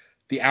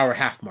the hour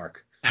half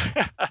mark.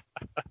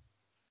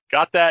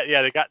 Got that?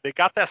 Yeah, they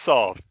got that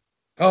solved.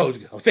 Oh,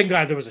 thank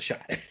God there was a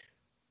shot.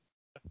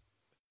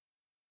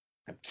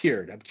 I'm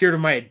cured. I'm cured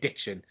of my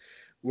addiction,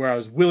 where I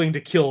was willing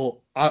to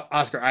kill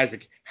Oscar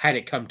Isaac had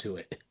it come to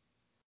it.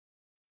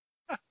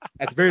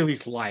 At the very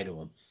least, lie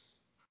to him.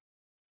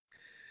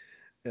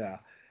 Yeah.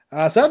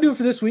 So that'll do it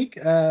for this week.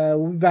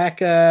 We'll be back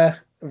for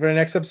the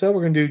next episode.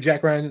 We're going to do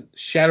Jack Ryan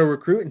Shadow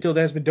Recruit. Until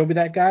then, it's been Don't Be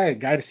That Guy, a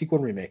Guide to Sequel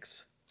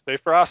Remakes. Stay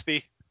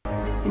frosty.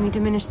 Any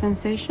diminished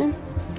sensation?